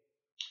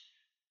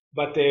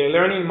 But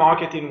learning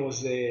marketing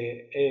was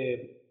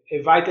a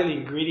vital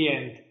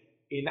ingredient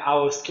in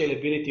our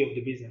scalability of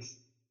the business.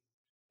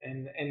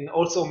 And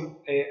also,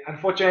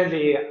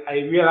 unfortunately, I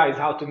realized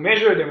how to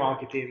measure the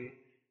marketing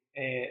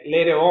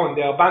later on.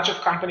 There are a bunch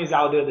of companies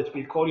out there that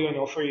will call you and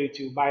offer you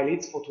to buy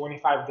leads for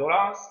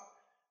 $25.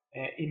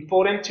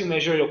 Important to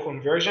measure your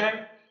conversion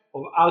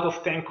of out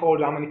of 10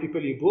 calls, how many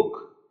people you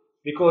book.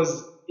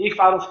 Because if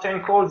out of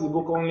 10 calls you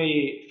book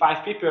only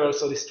 5 people,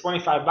 so this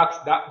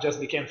 $25, that just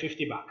became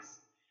 $50.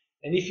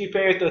 And if you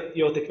pay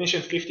your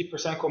technician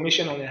 50%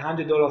 commission on a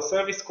 $100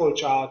 service call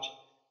charge,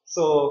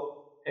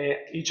 so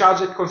you charge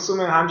the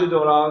consumer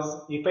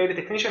 $100, you pay the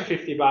technician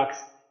 $50,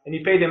 and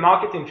you pay the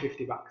marketing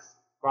 $50,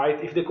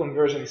 right? If the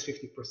conversion is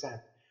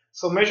 50%.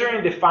 So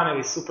measuring the funnel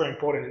is super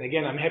important. And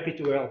again, I'm happy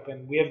to help.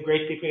 And we have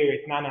great people here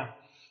at Nana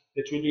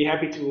that will be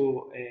happy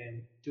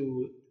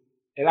to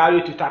allow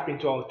you to tap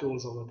into our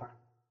tools all the time.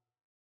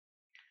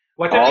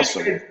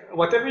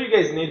 Whatever you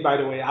guys need, by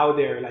the way, out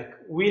there, like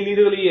we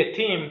literally a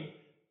team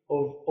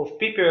of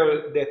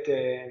people that,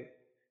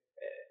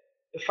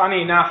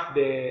 funny enough,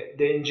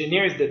 the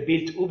engineers that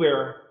built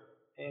Uber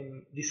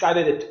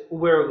decided that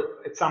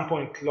Uber at some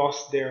point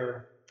lost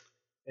their,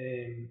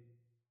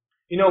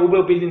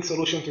 Uber building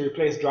solution to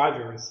replace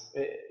drivers.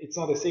 It's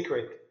not a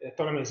secret,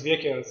 autonomous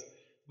vehicles.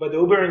 But the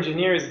Uber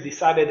engineers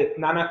decided that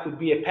Nana could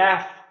be a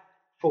path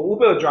for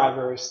Uber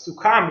drivers to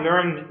come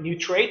learn new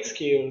trade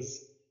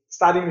skills,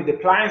 starting with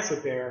appliance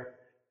repair,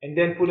 and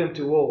then put them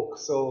to work.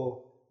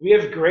 So we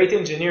have great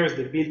engineers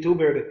that built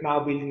Uber that now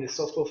building the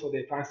software for the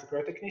appliance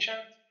repair technicians.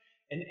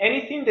 And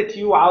anything that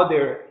you out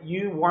there,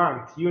 you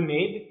want, you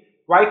need,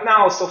 right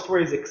now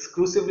software is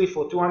exclusively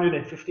for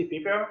 250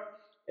 people.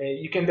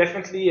 You can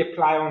definitely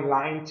apply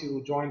online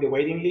to join the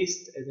waiting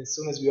list. And as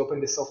soon as we open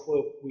the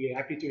software, we're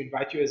happy to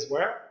invite you as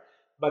well.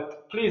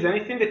 But please,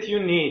 anything that you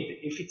need,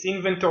 if it's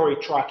inventory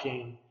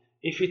tracking,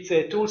 if it's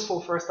tools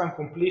for first-time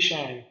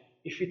completion,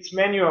 if it's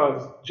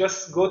manuals,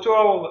 just go to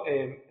our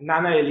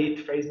Nana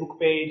Elite Facebook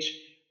page.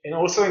 And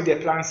also in the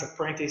Appliance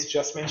Apprentice,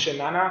 just mention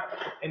Nana,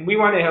 and we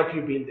want to help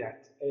you build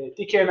that.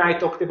 TK and I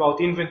talked about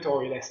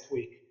inventory last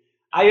week.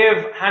 I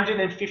have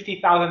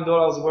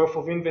 $150,000 worth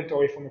of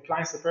inventory from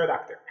Appliance Repair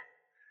Doctor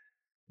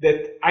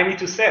that I need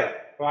to sell,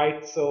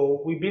 right?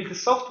 So we built a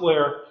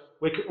software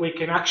where we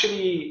can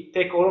actually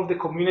take all of the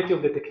community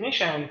of the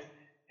technicians,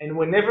 and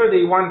whenever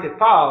they want a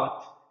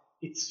part,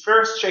 it's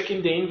first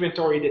checking the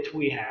inventory that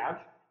we have,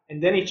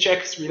 and then it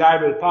checks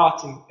reliable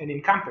parts and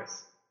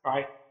Encompass,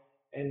 right?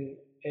 And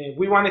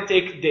we want to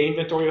take the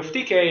inventory of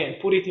TK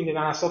and put it in the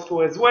Nana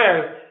software as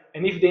well.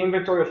 And if the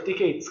inventory of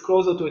TK is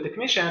closer to a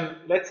technician,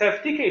 let's have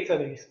TK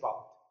selling his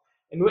part.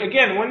 And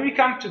again, when we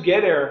come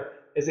together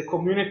as a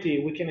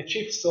community, we can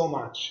achieve so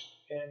much.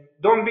 And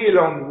don't be a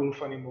lone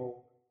wolf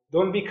anymore.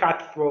 Don't be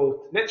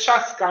cutthroat. Let's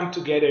just come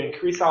together,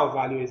 increase our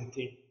value as a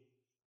team.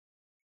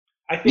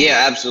 I think,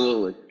 yeah,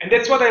 absolutely. And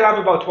that's what I love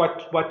about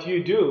what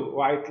you do,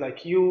 right?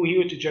 Like you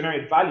here to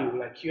generate value.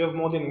 Like you have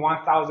more than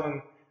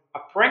 1,000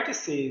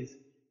 apprentices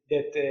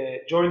that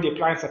joined the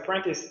Appliance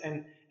Apprentice,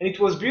 and it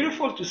was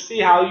beautiful to see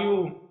how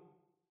you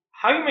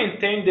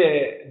maintain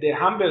the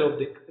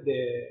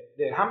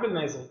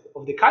humbleness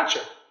of the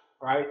culture,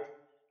 right?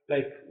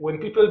 Like when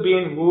people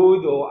being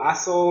rude or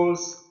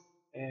assholes,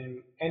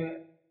 and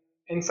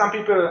some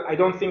people, I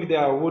don't think they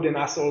are rude and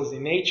assholes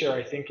in nature.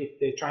 I think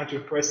they're trying to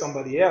impress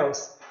somebody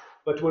else.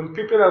 But when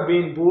people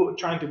are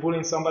trying to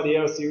bully somebody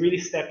else, you really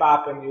step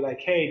up and you're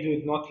like, hey,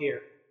 dude, not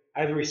here.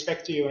 I have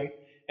respect to you.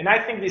 And I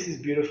think this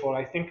is beautiful.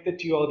 I think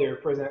that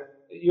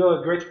you're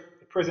a great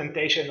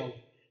presentation of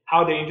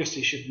how the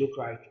industry should look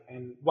like.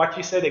 And what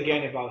you said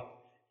again about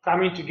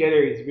coming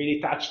together has really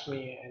touched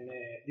me. And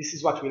this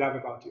is what we love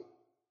about you.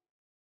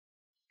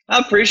 I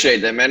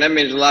appreciate that, man. That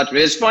means a lot to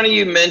me. It's funny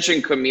you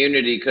mentioned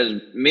community,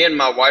 because me and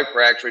my wife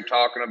were actually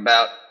talking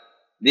about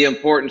the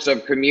importance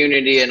of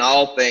community in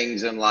all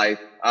things in life.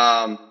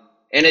 And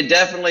it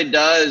definitely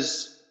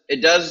does.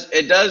 It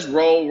does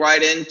roll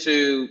right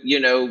into,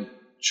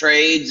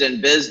 trades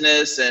and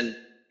business and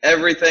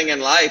everything in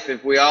life.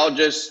 If we all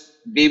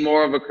just be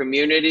more of a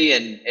community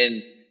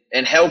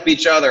and help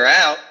each other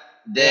out,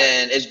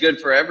 then it's good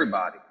for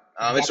everybody.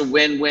 It's a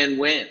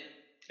win-win-win.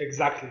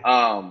 Exactly.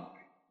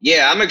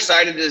 Yeah, I'm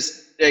excited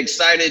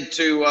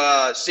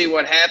to see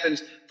what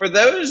happens. For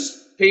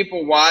those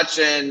people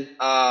watching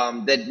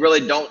that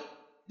really don't,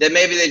 that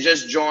maybe they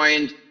just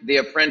joined the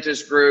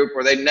apprentice group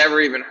or they've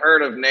never even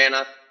heard of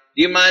Nana,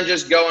 do you mind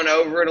just going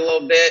over it a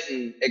little bit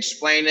and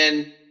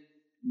explaining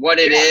what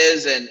it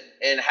is and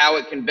how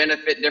it can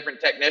benefit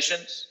different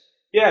technicians?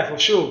 Yeah, for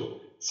sure.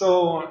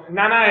 So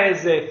Nana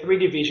has 3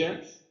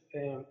 divisions.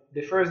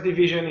 The first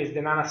division is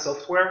the Nana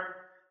software.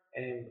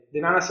 The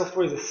Nana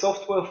software is a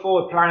software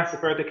for appliance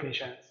repair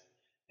technicians.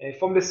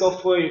 From the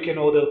software, you can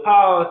order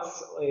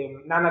parts.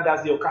 Nana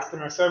does your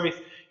customer service.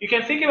 You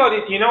can think about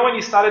it, when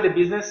you started a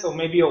business, or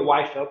maybe your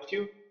wife helped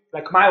you.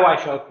 Like my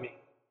wife helped me.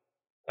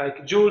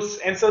 Like Jules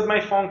answered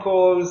my phone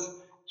calls.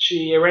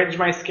 She arranged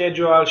my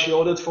schedule. She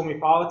ordered for me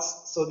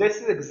parts. So this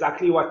is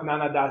exactly what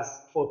Nana does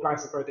for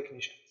appliance repair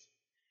technicians.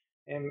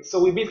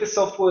 So we built a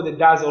software that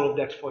does all of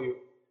that for you.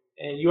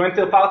 You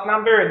enter a part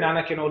number and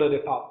Nana can order the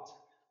part.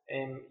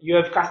 You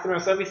have customer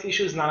service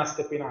issues, Nana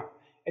stepping up.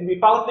 And we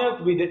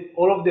partnered with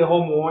all of the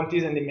home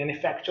warranties and the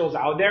manufacturers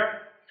out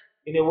there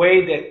in a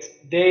way that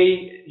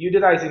they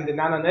utilize in the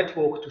Nana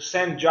network to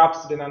send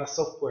jobs to the Nana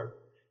software.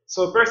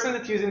 So a person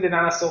that's using the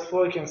Nana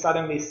software can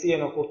suddenly see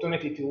an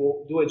opportunity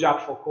to do a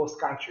job for Cross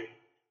Country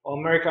or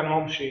American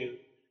Home Shield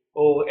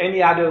or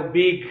any other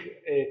big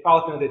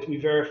partner that we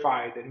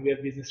verified and we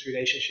have business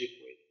relationship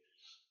with.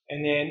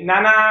 And then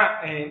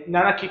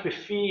Nana keep a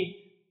fee.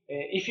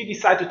 If you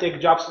decide to take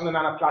jobs from the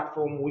Nana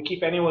platform, we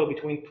keep anywhere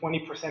between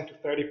 20% to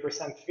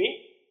 30%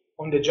 fee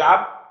on the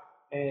job.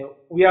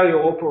 We are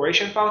your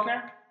operation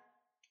partner,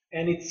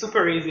 and it's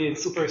super easy and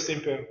super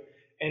simple.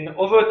 And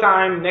over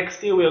time,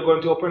 next year, we are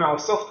going to open our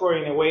software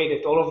in a way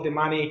that all of the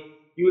money,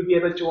 you will be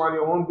able to run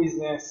your own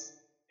business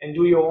and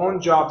do your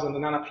own jobs on the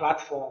Nana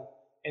platform.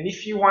 And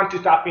if you want to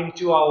tap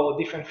into our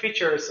different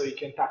features, so you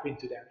can tap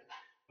into them.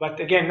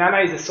 But again, Nana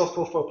is a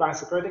software for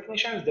appliance repair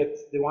technicians.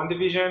 That's the one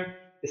division.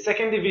 The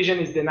second division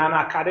is the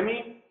Nana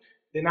Academy.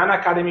 The Nana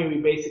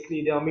Academy,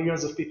 there are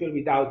millions of people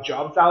without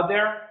jobs out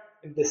there.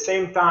 At the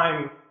same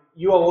time,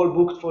 you are all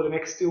booked for the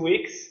next 2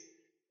 weeks.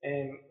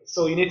 And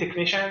so you need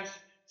technicians.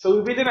 So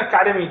we built an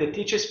academy that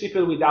teaches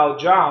people without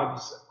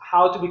jobs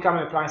how to become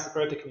an appliance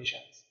repair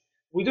technicians.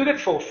 We do that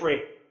for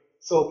free.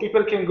 So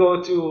people can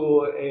go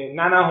to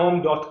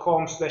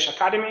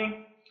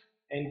nanahome.com/academy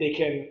and they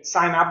can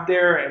sign up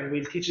there and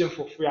we'll teach them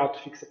for free how to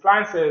fix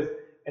appliances.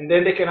 And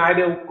then they can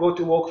either go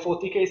to work for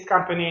TK's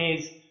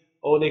companies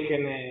or they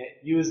can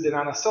use the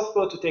Nana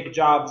software to take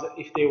jobs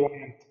if they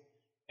want.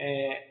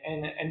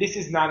 And this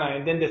is Nana.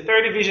 And then the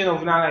third division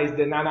of Nana is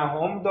the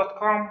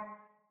nanahome.com,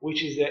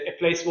 which is a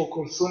place where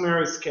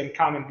consumers can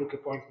come and book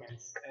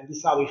appointments. And this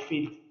is how we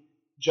feed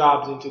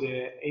jobs into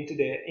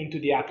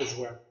the app as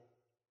well.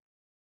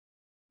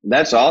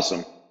 That's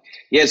awesome.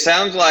 Yeah, it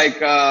sounds like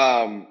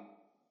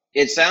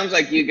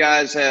you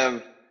guys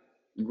have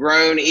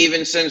grown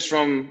even since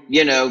from,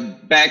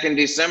 back in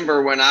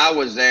December when I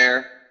was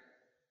there.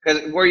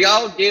 Because were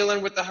y'all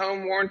dealing with the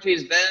home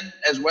warranties then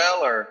as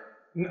well, or?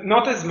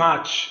 Not as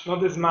much.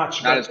 Not as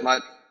much.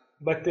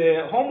 But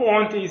the home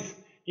warranties,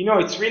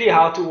 it's really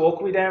hard to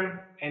work with them.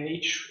 And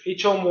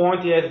each home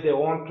warranty has their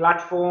own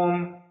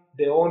platform,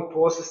 their own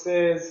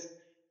processes.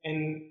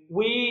 And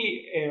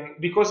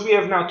because we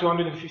have now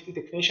 250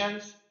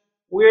 technicians,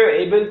 we're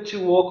able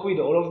to work with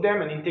all of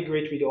them and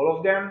integrate with all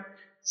of them.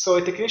 So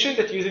a technician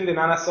that's using the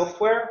Nana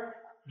software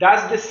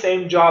does the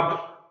same job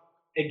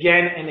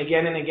again and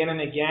again and again and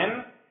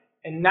again.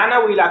 And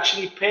Nana will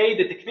actually pay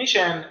the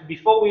technician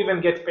before we even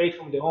get paid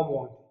from the home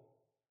warranty.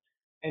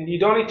 And you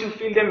don't need to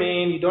fill them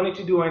in, you don't need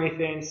to do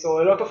anything.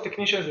 So a lot of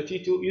technicians that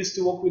used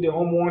to work with the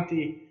home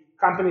warranty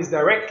companies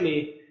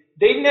directly,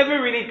 they never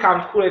really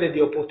calculated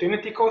the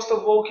opportunity cost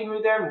of working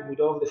with them, with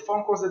all of the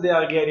phone calls that they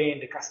are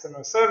getting, the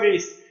customer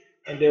service,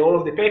 and all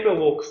of the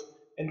paperwork.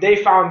 And they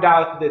found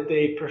out that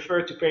they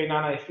prefer to pay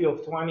Nana a fee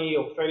of 20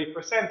 or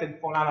 30% and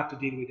for Nana to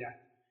deal with that.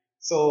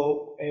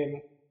 So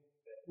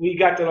we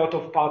got a lot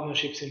of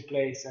partnerships in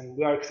place and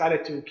we are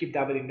excited to keep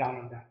doubling down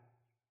on that.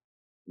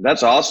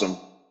 That's awesome.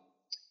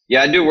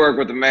 Yeah, I do work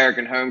with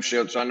American Home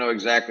Shield, so I know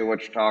exactly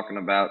what you're talking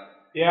about.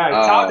 Yeah,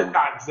 it's hard at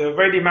times. They're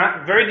very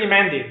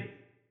demanding.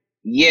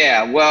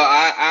 Yeah, well,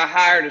 I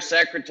hired a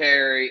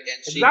secretary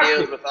and she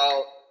deals with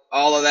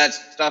all of that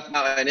stuff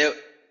now, and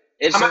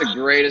it's the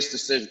greatest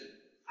decision.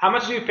 How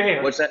much do you pay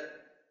her? What's that?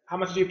 How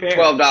much do you pay her?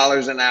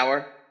 $12 an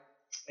hour.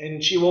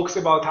 And she works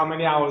about how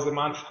many hours a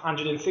month?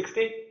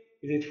 160? Is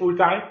it full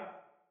time?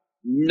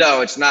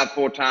 No, it's not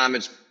full time.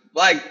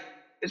 I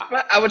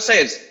would say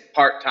it's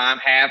part time,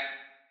 half,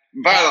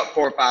 about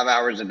 4 or 5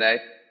 hours a day.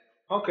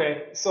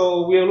 Okay,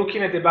 so we are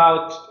looking at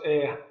about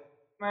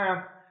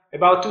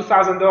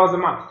 $2,000 a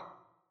month.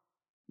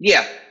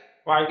 Yeah.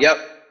 Right. Yep.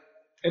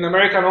 An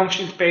American Home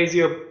Shield pays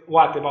you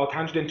what, about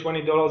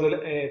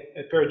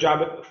 $120 per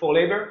job for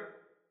labor?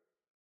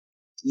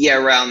 Yeah,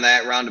 around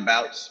that,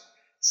 roundabouts.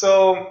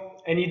 So,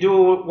 and you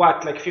do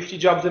what, like 50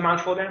 jobs a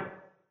month for them?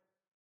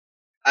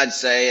 I'd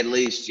say at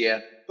least,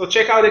 yeah. So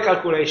check out the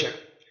calculation.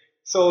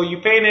 So you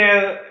pay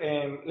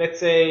them, let's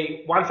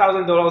say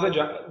 $1,000 a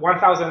job,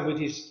 $1,000,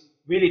 which is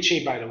really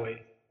cheap, by the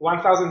way,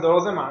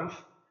 $1,000 a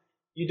month.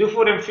 You do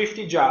for them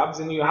 50 jobs,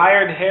 and you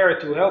hired her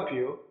to help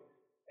you,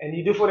 and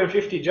you do for them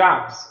 50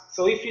 jobs.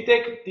 So if you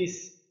take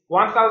this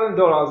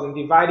 $1,000 and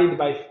divide it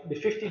by the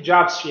 50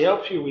 jobs she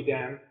helped you with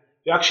them,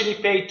 you actually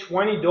pay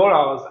 $20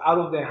 out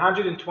of the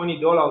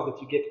 $120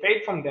 that you get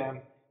paid from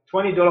them.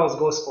 $20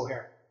 goes for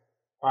her,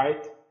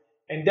 right?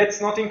 And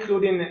that's not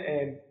including,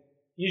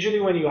 usually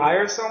when you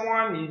hire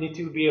someone, you need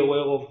to be aware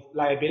of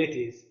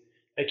liabilities.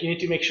 Like you need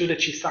to make sure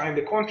that she signed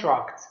the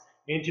contract.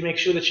 You need to make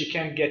sure that she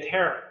can't get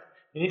hurt.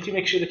 You need to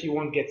make sure that you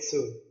won't get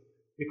sued,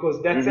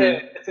 because that's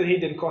a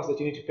hidden cost that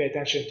you need to pay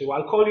attention to.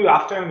 I'll call you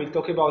after and we'll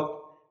talk about.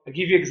 I'll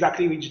give you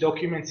exactly which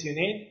documents you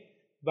need.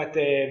 But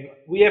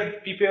we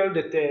have people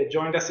that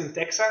joined us in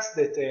Texas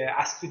that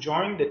asked to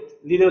join, that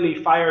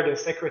literally fired their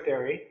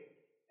secretary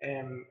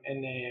and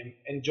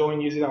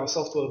joined using our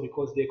software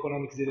because the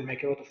economics didn't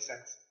make a lot of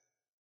sense.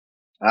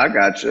 I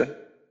gotcha.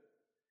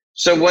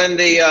 So when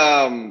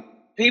the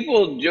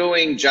people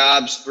doing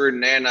jobs through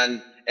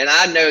Nana, and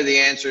I know the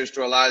answers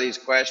to a lot of these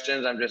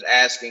questions, I'm just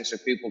asking so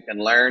people can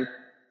learn.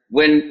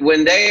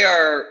 When they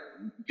are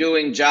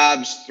doing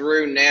jobs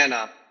through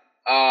Nana,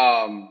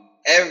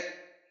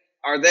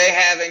 are they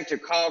having to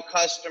call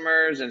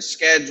customers and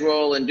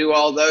schedule and do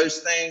all those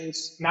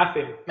things?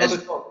 Nothing, not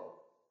at all.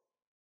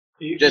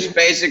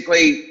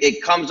 Basically,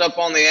 it comes up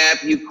on the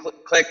app, you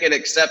click it,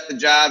 accept the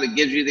job, it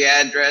gives you the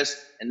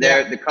address, and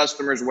the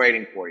customer's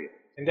waiting for you.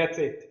 And that's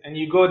it. And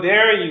you go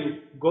there,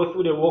 you go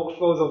through the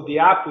workflows of the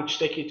app, which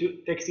takes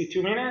you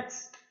 2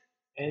 minutes,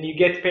 and you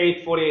get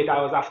paid 48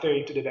 hours after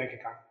into the bank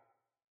account.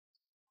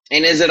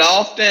 And is it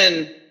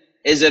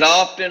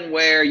often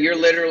where you're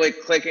literally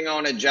clicking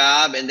on a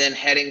job and then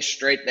heading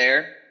straight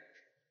there?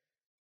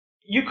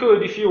 You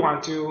could if you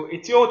want to.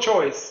 It's your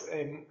choice.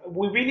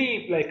 We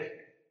really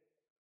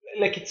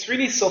like it's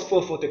really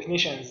software for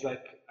technicians.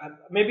 Like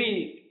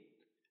maybe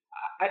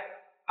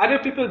other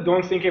people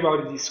don't think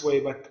about it this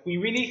way, but we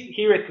really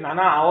here at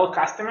Nana, our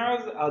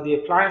customers are the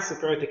appliance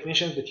repair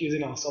technicians that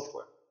use our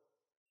software.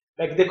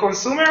 Like the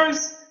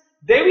consumers,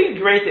 they will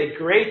get a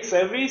great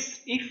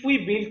service if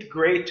we build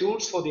great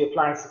tools for the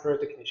appliance repair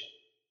technician,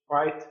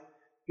 right?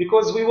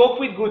 Because we work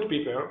with good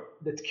people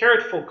that care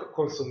for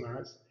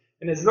consumers,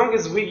 and as long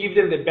as we give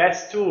them the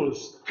best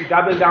tools to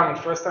double down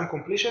on first-time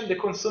completion, the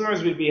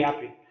consumers will be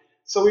happy.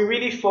 So we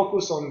really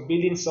focus on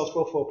building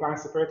software for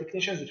appliance repair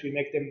technicians that we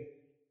make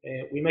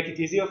it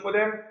easier for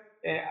them.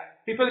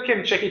 People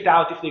can check it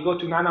out if they go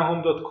to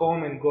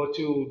nanahome.com and go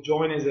to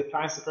join as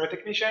appliance repair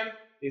technician.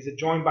 There's a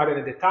join button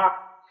at the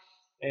top.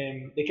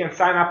 They can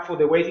sign up for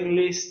the waiting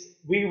list.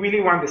 We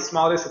really want the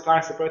smartest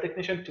appliance repair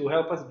technician to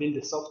help us build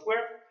the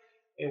software.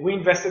 We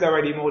invested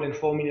already more than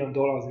 $4 million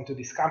into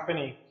this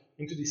company,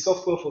 into the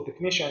software for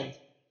technicians,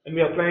 and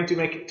we are planning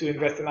to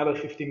invest another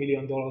 $50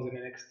 million in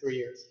the next 3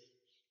 years.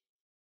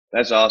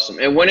 That's awesome.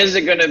 And when is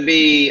it going to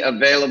be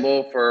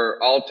available for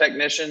all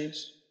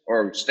technicians,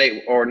 or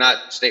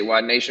not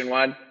statewide,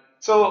 nationwide?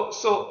 So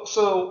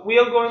we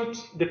are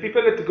the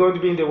people that are going to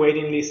be in the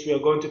waiting list, we are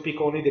going to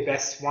pick only the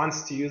best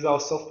ones to use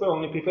our software,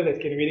 only people that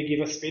can really give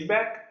us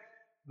feedback.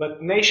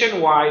 But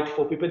nationwide,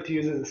 for people to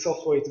use the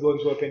software, it's going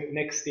to happen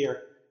next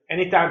year,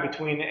 anytime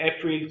between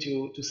April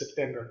to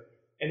September.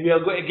 And we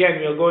are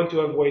going to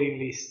have waiting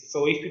lists.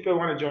 So if people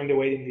want to join the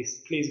waiting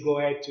list, please go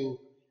ahead to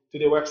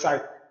the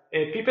website.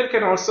 People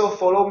can also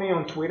follow me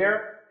on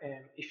Twitter.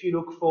 If you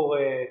look for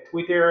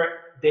Twitter,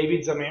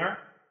 David Zamir,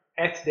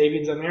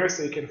 @David Zamir,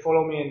 so you can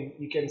follow me and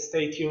you can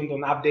stay tuned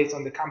on updates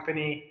on the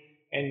company,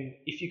 and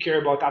if you care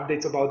about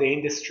updates about the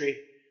industry,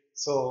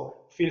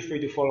 so feel free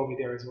to follow me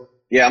there as well.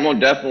 Yeah, I'm going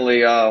to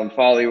definitely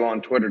follow you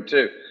on Twitter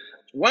too.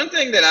 One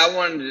thing that I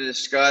wanted to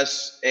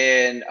discuss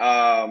and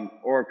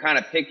or kind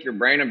of pick your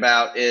brain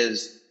about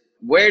is,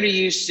 where do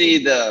you see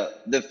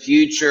the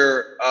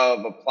future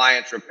of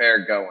appliance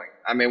repair going?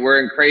 I mean, we're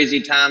in crazy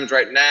times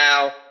right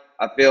now.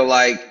 I feel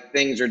like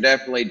things are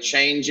definitely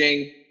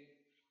changing.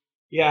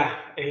 Yeah,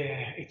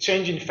 it's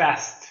changing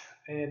fast.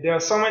 There are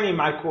so many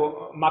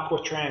macro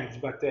trends,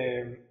 but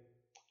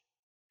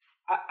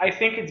I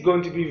think it's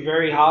going to be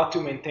very hard to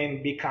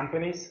maintain big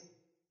companies.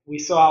 We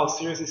saw how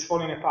Series is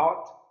falling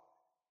apart,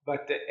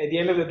 but at the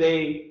end of the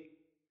day,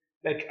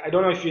 like, I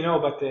don't know if you know,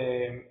 but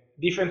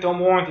different home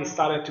warranties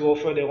started to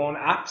offer their own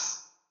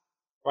apps,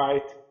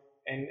 right?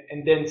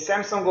 And then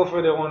Samsung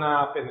offered their own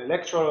app, and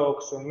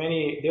Electrolux, and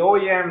the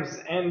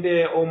OEMs and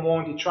the home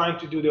warranty trying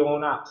to do their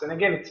own apps. And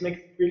again, it makes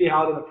it really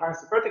hard on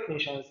appliance repair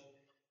technicians.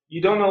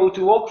 You don't know who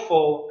to work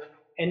for,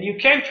 and you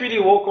can't really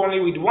work only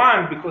with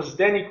one, because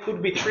then it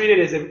could be treated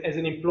as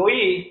an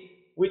employee,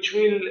 which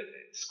will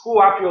screw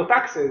up your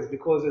taxes,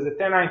 because as a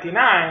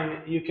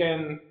 1099, you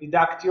can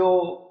deduct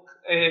your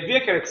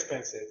vehicle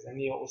expenses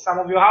and some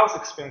of your house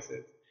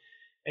expenses.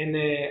 And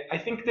I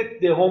think that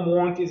the home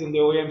warranties and the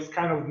OEMs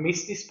kind of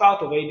missed this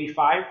part of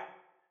AB5.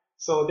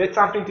 So that's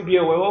something to be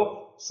aware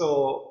of.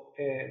 So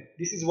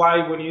this is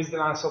why when you use the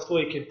Nana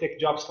software, you can take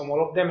jobs from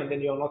all of them, and then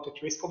you're not at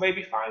risk of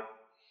AB5.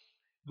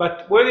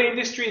 But where the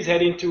industry is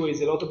heading to is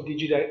a lot of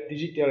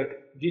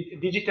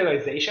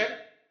digitalization.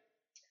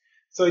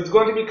 So it's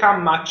going to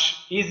become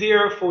much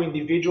easier for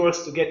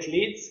individuals to get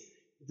leads.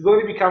 It's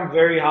going to become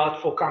very hard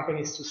for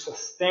companies to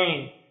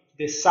sustain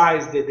the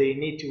size that they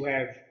need to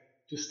have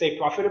to stay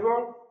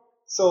profitable.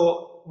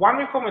 So one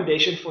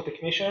recommendation for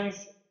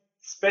technicians: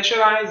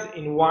 specialize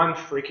in one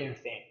freaking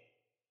thing.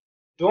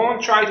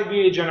 Don't try to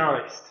be a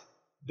generalist.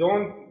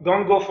 Don't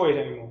go for it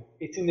anymore.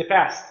 It's in the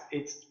past.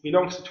 It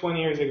belongs to 20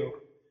 years ago.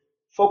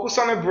 Focus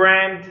on a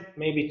brand,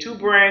 maybe 2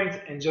 brands,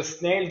 and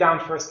just nail down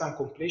first-time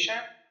completion.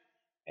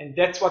 And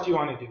that's what you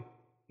want to do.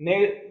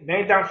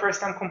 Nail down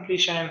first-time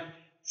completion,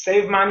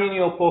 save money in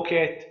your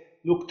pocket,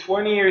 look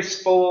 20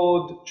 years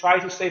forward, try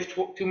to save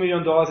 $2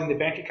 million in the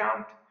bank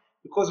account.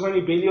 Because when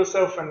you build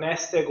yourself a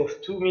nest egg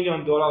of $2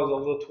 million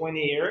over 20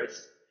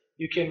 years,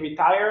 you can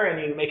retire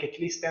and you'll make at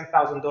least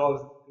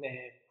 $10,000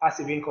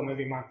 passive income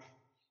every month.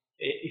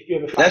 If you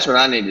have a That's what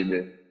I need to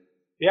do.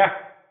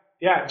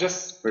 Yeah,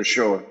 just for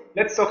sure.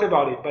 Let's talk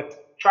about it,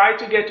 but try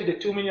to get to the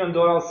 $2 million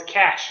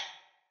cash.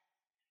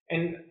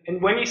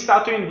 And when you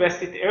start to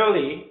invest it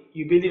early,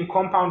 you build in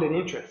compounded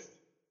interest,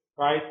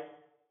 right?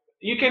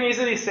 You can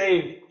easily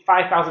save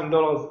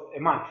 $5,000 a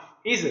month,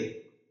 easily,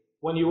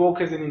 when you work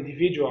as an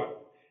individual.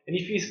 And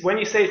when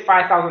you save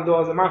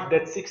 $5,000 a month,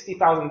 that's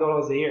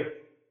 $60,000 a year.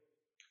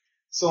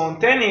 So in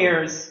 10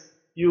 years,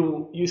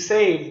 you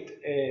saved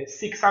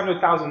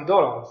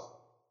 $600,000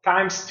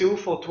 times 2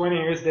 for 20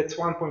 years. That's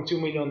 $1.2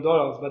 million.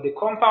 But the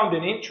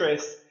compounded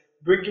interest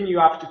bringing you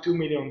up to $2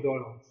 million.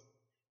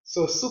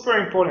 So super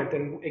important.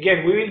 And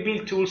again, we will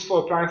build tools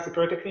for appliance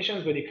repair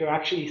technicians where you can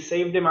actually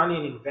save the money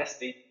and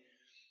invest it.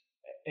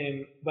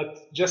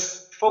 But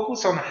just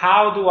focus on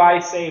how do I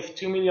save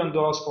 $2 million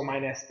for my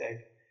nest egg.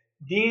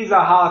 These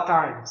are hard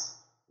times.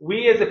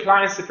 We as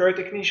appliance repair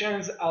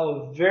technicians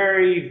are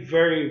very,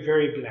 very,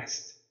 very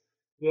blessed.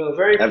 We are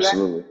very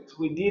Absolutely. blessed.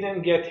 We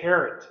didn't get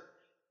hurt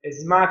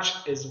as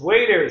much as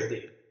waiters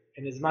did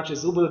and as much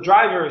as Uber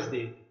drivers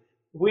did.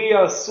 We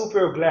are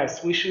super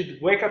blessed. We should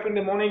wake up in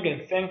the morning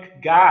and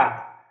thank God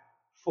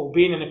for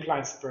being an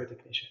appliance repair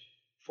technician.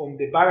 From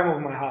the bottom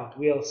of my heart,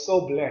 we are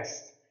so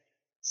blessed.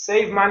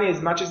 Save money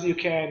as much as you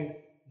can.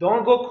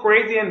 Don't go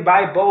crazy and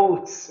buy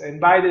boats and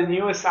buy the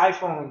newest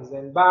iPhones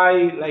and buy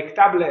like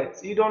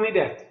tablets. You don't need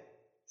that.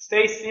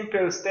 Stay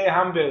simple, stay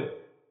humble.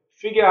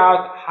 Figure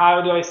out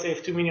how do I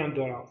save $2 million.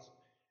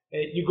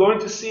 You're going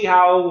to see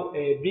how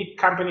big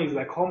companies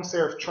like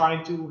HomeServe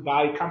trying to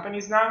buy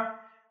companies now.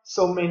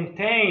 So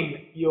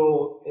maintain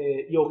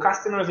your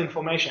customers'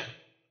 information.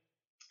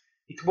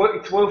 It's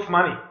worth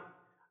money.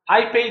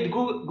 I paid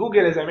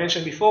Google, as I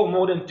mentioned before,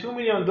 more than $2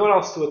 million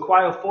to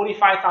acquire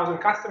 45,000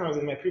 customers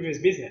in my previous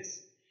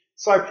business.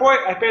 So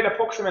I paid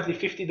approximately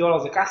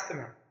 $50 a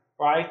customer,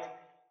 right?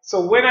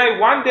 So when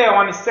one day I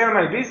want to sell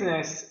my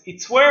business,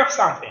 it's worth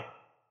something.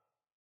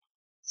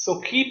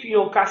 So keep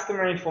your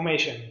customer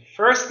information.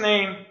 First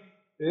name,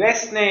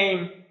 last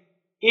name,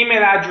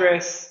 email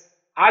address,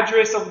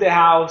 address of the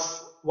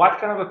house, what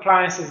kind of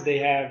appliances they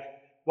have,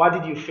 what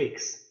did you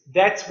fix.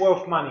 That's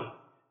worth money.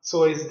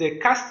 So as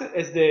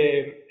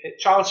the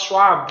Charles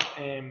Schwab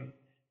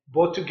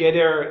brought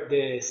together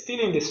the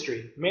steel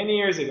industry many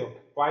years ago,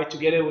 right,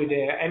 together with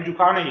Andrew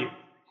Carnegie,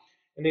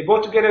 and they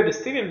brought together the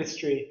steel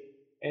industry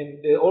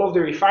and all of the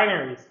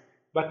refineries.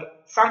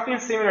 But something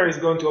similar is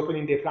going to open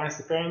in the appliance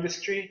repair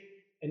industry,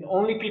 and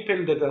only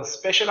people that are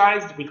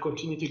specialized will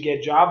continue to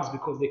get jobs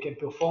because they can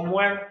perform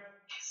well.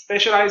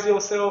 Specialize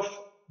yourself,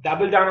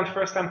 double down on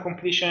first-time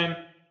completion,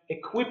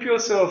 equip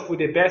yourself with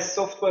the best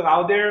software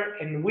out there,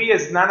 and we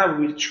as Nana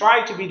will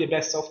try to be the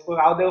best software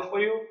out there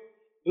for you.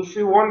 If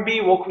we won't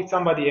be, work with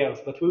somebody else,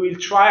 but we will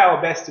try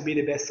our best to be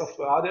the best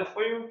software out there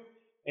for you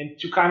and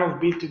to kind of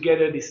build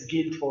together this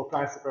guild for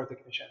appliance repair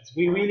technicians.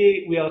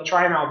 We are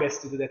trying our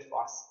best to do that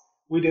for us.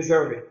 We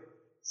deserve it.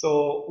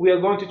 So we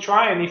are going to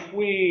try, and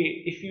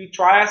if you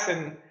try us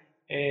and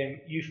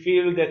you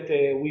feel that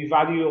we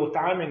value your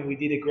time and we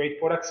did a great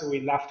product, so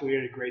we'd love to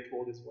hear a great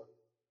word as well.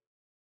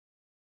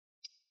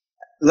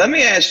 Let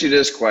me ask you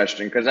this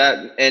question, because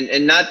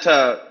and not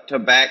to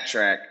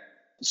backtrack.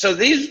 So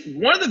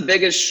one of the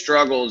biggest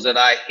struggles that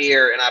I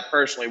hear and I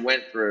personally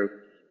went through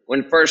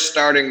when first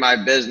starting my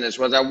business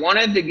was I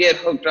wanted to get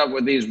hooked up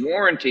with these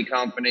warranty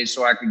companies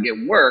so I could get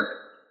work,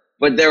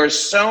 but there were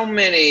so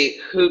many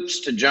hoops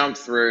to jump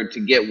through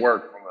to get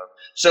work from them.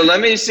 So let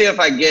me see if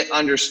I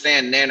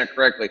understand Nana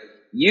correctly.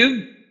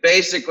 You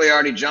basically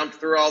already jumped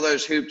through all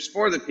those hoops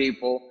for the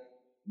people.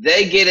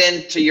 They get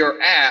into your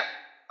app.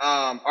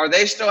 Are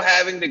they still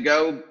having to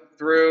go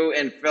through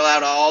and fill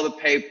out all the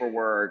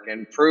paperwork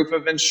and proof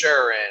of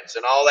insurance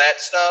and all that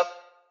stuff?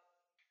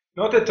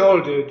 Not at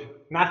all, dude.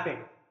 Nothing.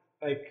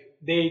 Like,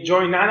 they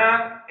join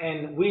Nana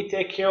and we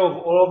take care of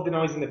all of the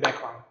noise in the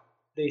background.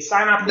 They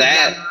sign up with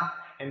Nana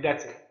and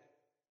that's it.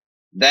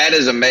 That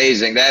is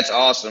amazing. That's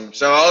awesome.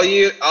 So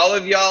all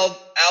of y'all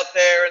out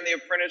there in the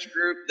apprentice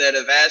group that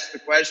have asked the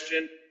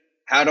question,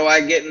 how do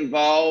I get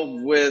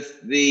involved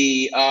with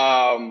the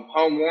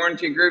home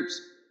warranty groups?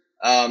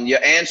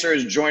 Your answer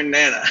is join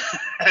Nana,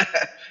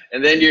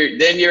 and then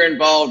you're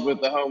involved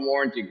with the home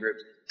warranty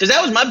groups. Because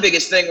that was my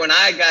biggest thing when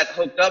I got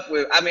hooked up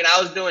with. I mean,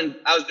 I was doing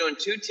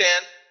 210,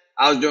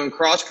 I was doing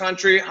cross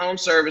country home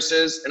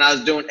services, and I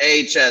was doing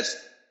AHS.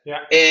 Yeah.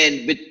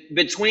 And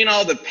between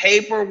all the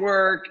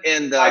paperwork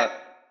and the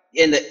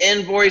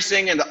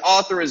invoicing and the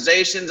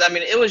authorizations, I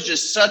mean, it was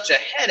just such a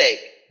headache.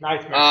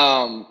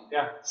 Nightmare.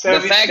 Yeah. So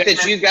the fact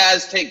that you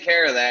guys take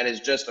care of that is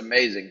just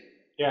amazing.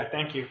 Yeah.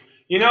 Thank you.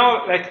 You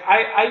know, like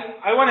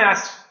I want to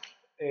ask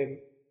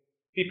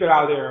people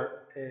out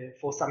there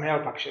for some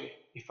help, actually,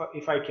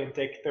 if I can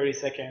take 30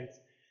 seconds.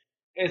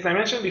 As I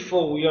mentioned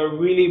before, we are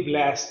really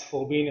blessed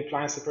for being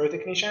appliance repair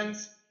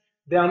technicians.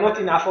 There are not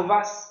enough of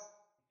us,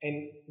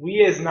 and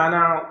we as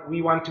Nana,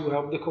 we want to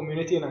help the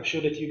community, and I'm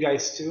sure that you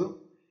guys too.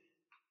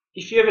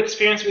 If you have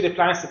experience with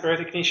appliance repair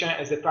technician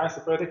as appliance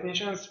repair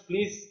technicians,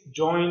 please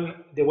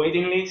join the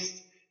waiting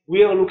list.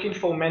 We are looking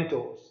for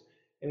mentors,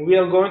 and we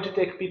are going to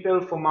take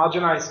people from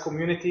marginalized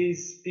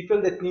communities,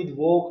 people that need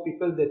work,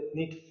 people that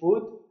need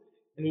food,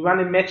 and we want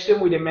to match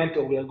them with a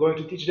mentor. We are going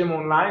to teach them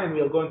online, and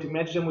we are going to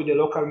match them with a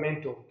local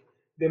mentor.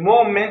 The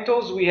more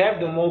mentors we have,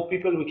 the more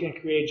people we can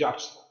create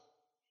jobs for.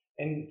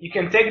 And you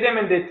can take them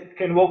and they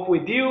can work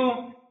with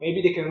you.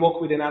 Maybe they can work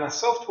with another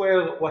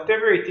software,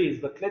 whatever it is,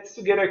 but let's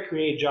together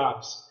create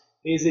jobs.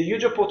 There is a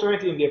huge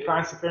opportunity in the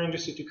appliance repair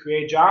industry to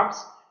create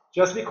jobs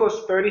just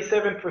because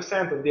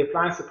 37% of the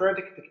appliance repair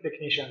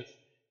technicians,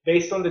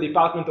 based on the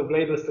Department of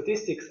Labor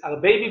statistics,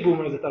 are baby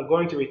boomers that are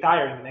going to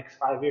retire in the next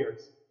 5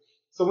 years.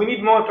 So we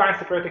need more appliance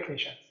repair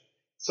technicians.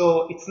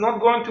 So it's not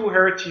going to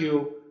hurt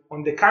you.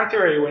 On the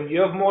contrary, when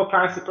you have more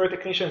appliance repair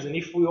technicians, and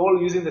if we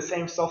all using the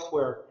same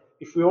software,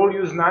 if we all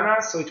use Nana,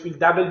 so it will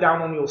double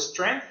down on your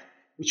strength,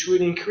 which will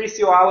increase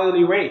your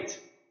hourly rate.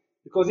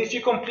 Because if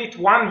you complete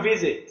one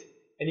visit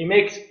and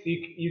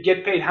you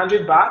get paid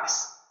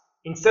 $100,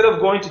 instead of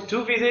going to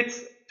two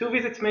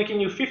visits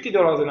making you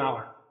 $50 an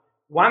hour,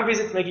 one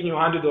visit making you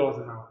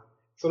 $100 an hour.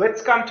 So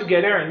let's come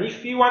together, and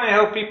if you want to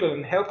help people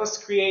and help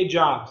us create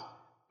jobs,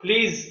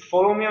 please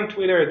follow me on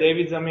Twitter,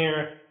 David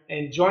Zamir,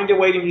 and join the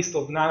waiting list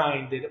of Nana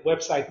in the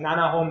website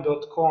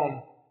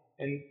nanahome.com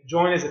and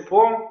join as a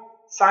pro.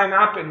 Sign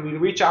up and we'll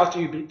reach out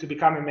to you to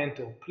become a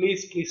mentor.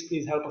 Please, please,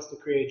 please help us to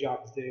create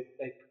jobs.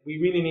 We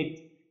really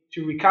need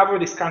to recover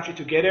this country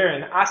together,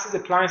 and us as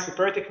appliance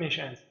repair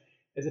technicians,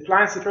 as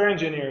appliance repair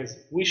engineers,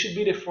 we should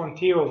be the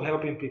frontier of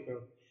helping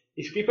people.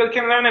 If people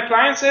can learn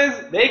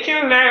appliances, they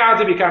can learn how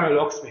to become a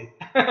locksmith.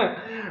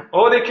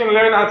 Or they can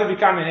learn how to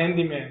become a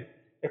handyman.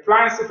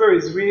 Appliance repair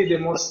is really the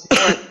most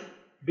important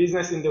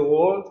business in the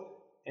world,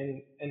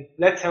 and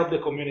let's help the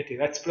community.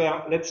 Let's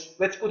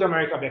put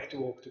America back to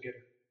work together.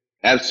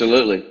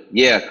 Absolutely.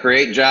 Yeah.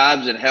 Create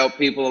jobs and help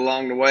people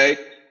along the way.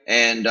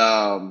 And,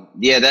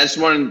 yeah, that's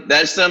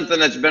something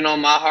that's been on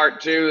my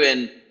heart too.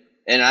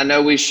 And I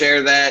know we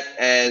share that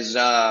as,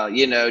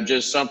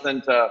 just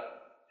something to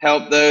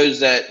help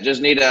those that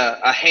just need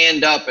a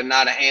hand up and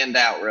not a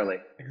handout, really.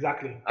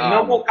 Exactly. And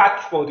no more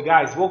cutthroat,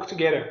 guys. Work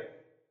together.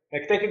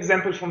 Like, take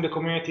example from the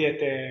community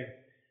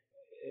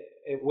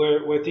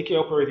where TK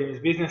operating his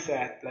business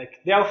at.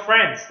 Like, they are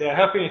friends. They are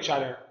helping each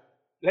other.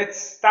 Let's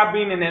stop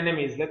being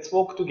enemies. Let's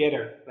work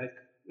together. Like,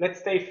 let's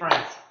stay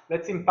friends.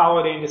 Let's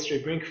empower the industry,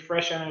 bring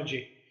fresh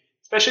energy.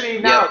 Especially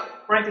now,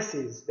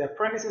 apprentices. The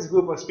apprentices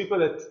group was people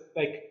that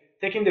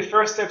taking the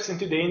first steps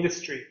into the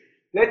industry.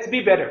 Let's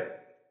be better.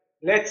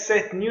 Let's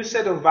set new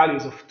set of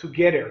values of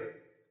together,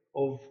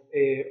 of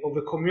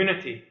a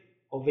community,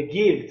 of a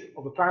guild,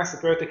 of appliance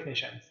repair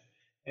technicians.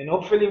 And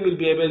hopefully we'll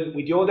be able,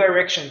 with your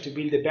direction, to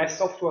build the best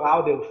software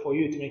out there for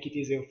you to make it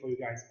easier for you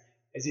guys.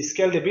 As you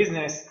scale the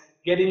business,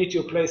 getting you to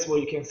a place where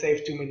you can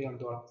save $2 million.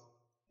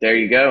 There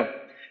you go.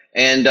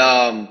 And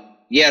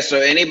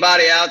so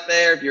anybody out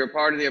there, if you're a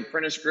part of the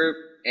apprentice group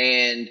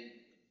and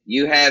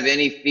you have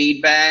any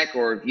feedback,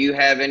 or if you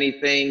have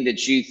anything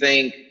that you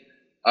think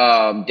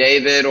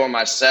David or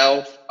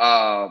myself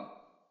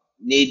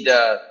need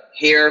to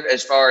hear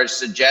as far as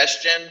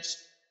suggestions,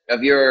 if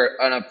you're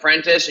an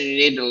apprentice and you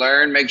need to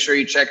learn, make sure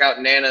you check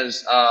out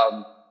Nana's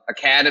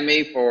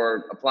Academy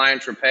for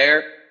appliance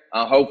repair.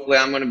 Hopefully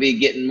I'm going to be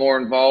getting more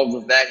involved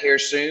with that here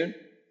soon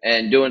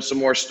and doing some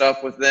more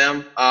stuff with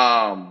them.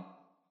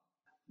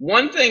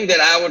 One thing that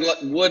I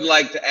would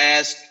like to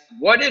ask,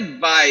 what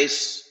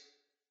advice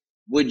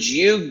would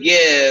you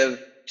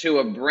give to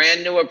a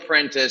brand new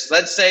apprentice?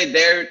 Let's say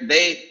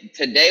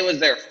today was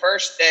their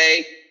first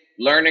day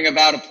learning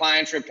about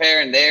appliance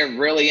repair and they're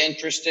really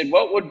interested.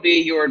 What would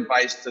be your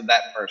advice to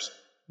that person?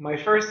 My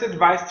first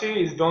advice to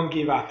you is don't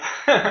give up.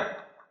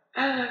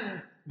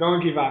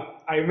 Don't give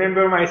up. I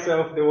remember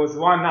myself, there was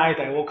one night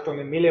I worked on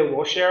a Miller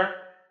washer,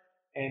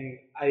 and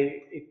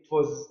it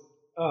was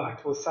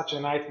such a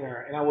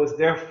nightmare. And I was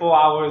there 4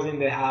 hours in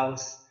the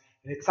house.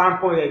 And at some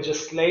point I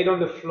just laid on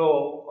the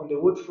floor, on the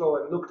wood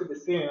floor, and looked at the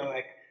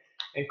ceiling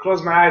and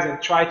closed my eyes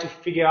and tried to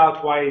figure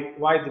out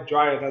why the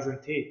dryer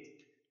doesn't heat.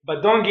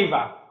 But don't give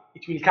up.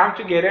 It will come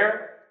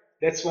together.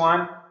 That's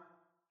one.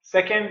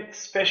 Second,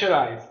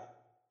 specialize.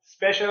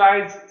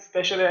 Specialize.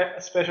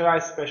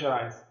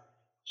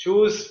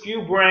 Choose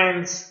few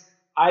brands,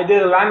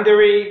 either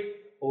laundry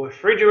or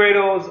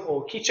refrigerators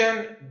or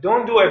kitchen.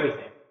 Don't do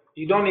everything.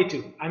 You don't need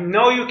to. I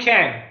know you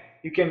can.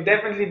 You can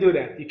definitely do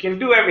that. You can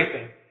do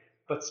everything.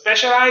 But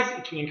specialize.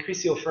 It will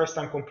increase your first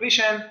time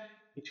completion.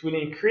 It will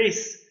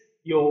increase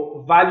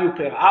your value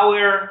per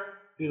hour.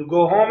 You'll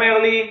go home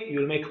early.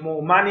 You'll make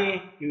more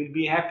money. You will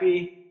be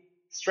happy,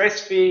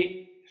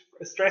 stress-free,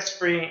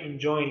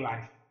 enjoying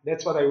life.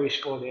 That's what I wish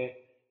for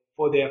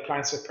the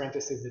appliance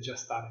apprentices that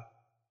just started.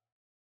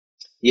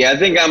 Yeah, I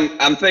think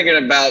I'm thinking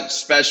about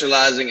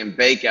specializing in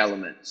bake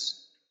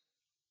elements.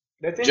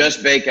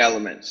 Just bake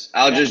elements.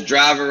 I'll just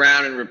drive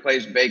around and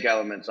replace bake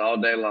elements all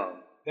day long.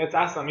 That's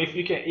awesome. If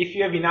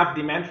you have enough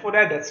demand for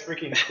that, that's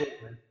freaking cool,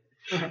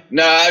 man.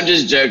 No, I'm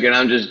just joking.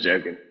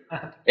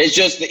 It's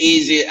just the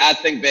easiest. I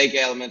think bake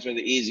elements are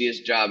the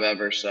easiest job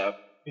ever. So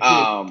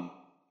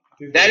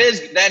that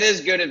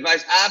is good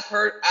advice.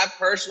 I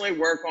personally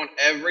work on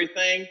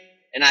everything,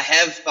 and I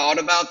have thought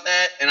about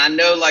that. And I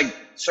know like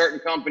certain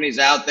companies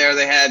out there,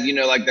 they have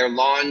like their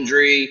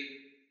laundry.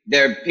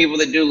 There are people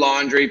that do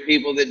laundry,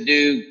 people that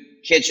do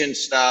kitchen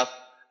stuff.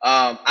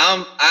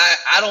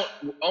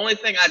 Only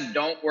thing I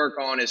don't work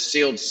on is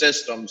sealed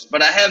systems,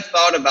 but I have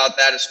thought about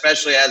that,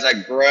 especially as I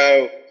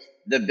grow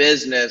the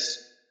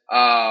business.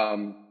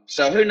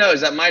 So who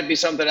knows, that might be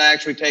something I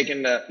actually take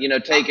and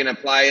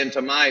apply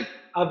into my.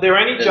 Are there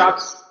any business.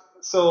 jobs?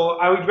 So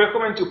I would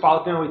recommend to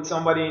partner with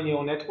somebody in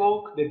your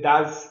network that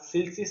does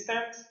sealed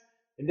systems,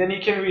 and then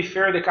you can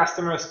refer the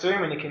customers to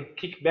him and he can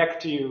kick back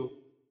to you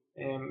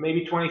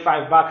maybe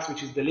 $25,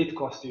 which is the lead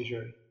cost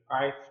usually,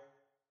 right?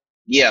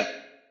 Yeah.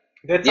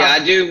 I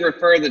do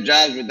refer the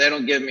jobs, but they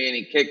don't give me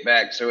any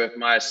kickback. So if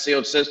my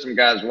sealed system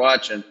guy's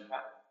watching,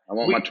 I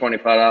want my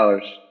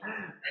 $25.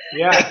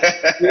 Yeah,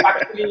 we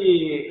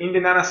actually in the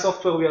Nana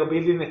software we are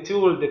building a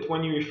tool that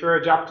when you refer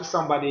a job to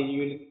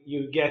somebody,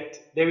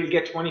 they will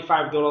get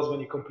 $25 when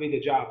you complete the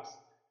jobs.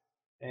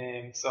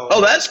 So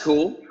that's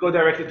cool. Go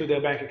directly to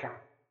their bank account.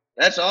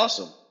 That's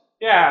awesome.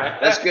 Yeah,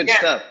 that's good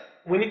stuff.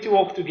 We need to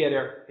work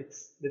together.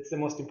 That's the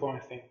most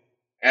important thing.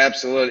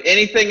 Absolutely.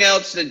 Anything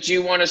else that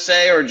you want to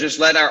say or just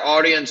let our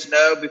audience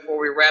know before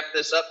we wrap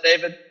this up,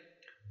 David?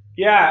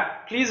 Yeah,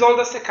 please hold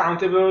us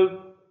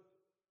accountable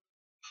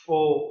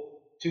for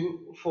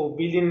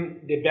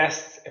building the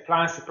best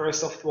appliance repair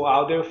software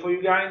out there for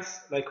you guys.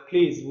 Like,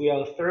 please, we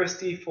are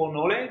thirsty for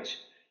knowledge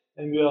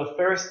and we are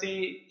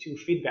thirsty to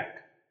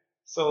feedback.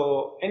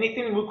 So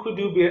anything we could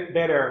do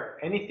better,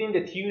 anything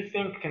that you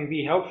think can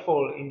be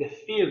helpful in the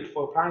field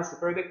for appliance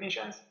repair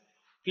technicians,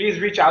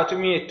 please reach out to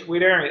me at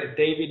Twitter at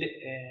David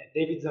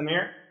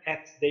Zamir,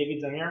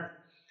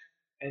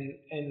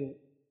 and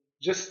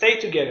just stay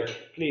together,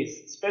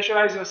 please.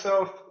 Specialize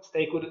yourself,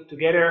 stay good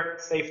together,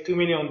 save $2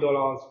 million,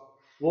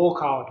 work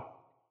hard,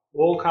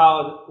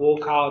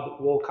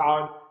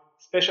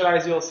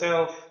 specialize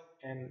yourself,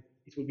 and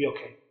it will be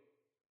okay.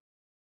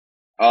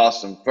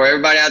 Awesome. For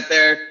everybody out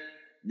there,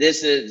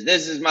 this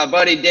is my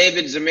buddy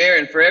David Zamir,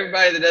 and for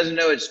everybody that doesn't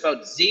know, it's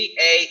spelled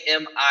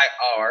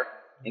Zamir,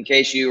 in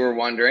case you were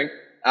wondering.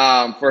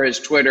 For his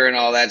Twitter and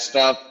all that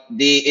stuff.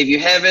 If you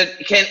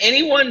haven't, can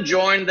anyone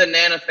join the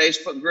Nana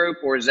Facebook group,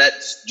 or is that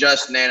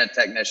just Nana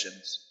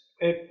technicians?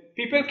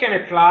 People can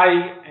apply,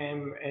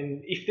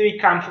 and if they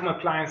come from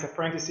Appliance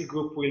Apprenticeship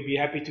group, we'll be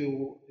happy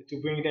to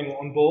bring them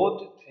on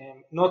board.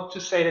 Not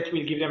to say that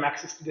we'll give them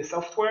access to the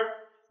software,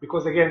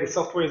 because again, the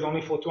software is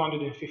only for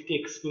 250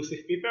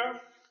 exclusive people.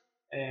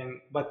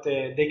 But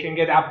they can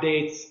get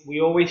updates.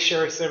 We always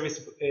share service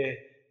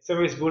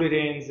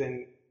bulletins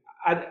and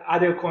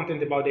other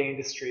content about the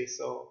industry.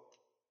 So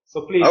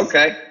please,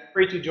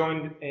 free to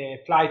join,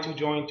 apply to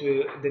join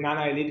to the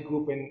Nana Elite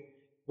group. And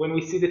when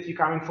we see that you're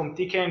coming from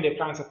TCAM, the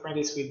Appliance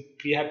Apprentice, we'll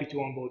be happy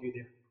to onboard you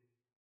there.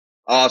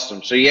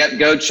 Awesome. So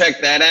go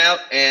check that out.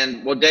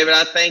 And well, David,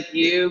 I thank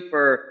you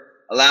for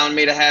allowing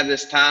me to have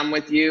this time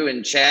with you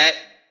and chat.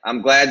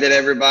 I'm glad that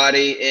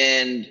everybody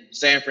in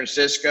San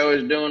Francisco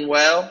is doing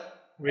well.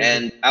 Really?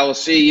 And I will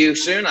see you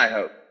soon, I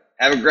hope.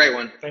 Have a great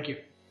one. Thank you.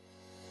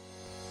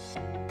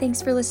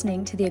 Thanks for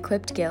listening to the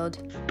Equipped Guild,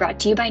 brought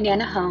to you by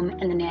Nana Home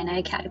and the Nana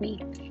Academy.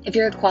 If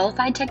you're a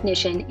qualified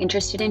technician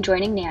interested in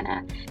joining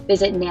Nana,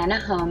 visit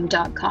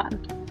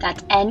nanahome.com.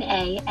 That's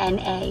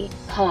Nana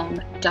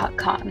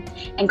home.com,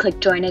 and click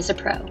Join as a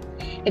Pro.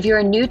 If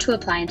you're new to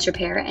appliance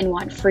repair and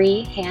want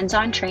free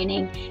hands-on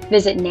training,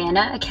 visit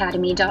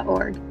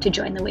nanaacademy.org to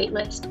join the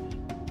waitlist.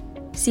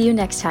 See you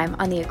next time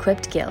on the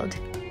Equipped Guild.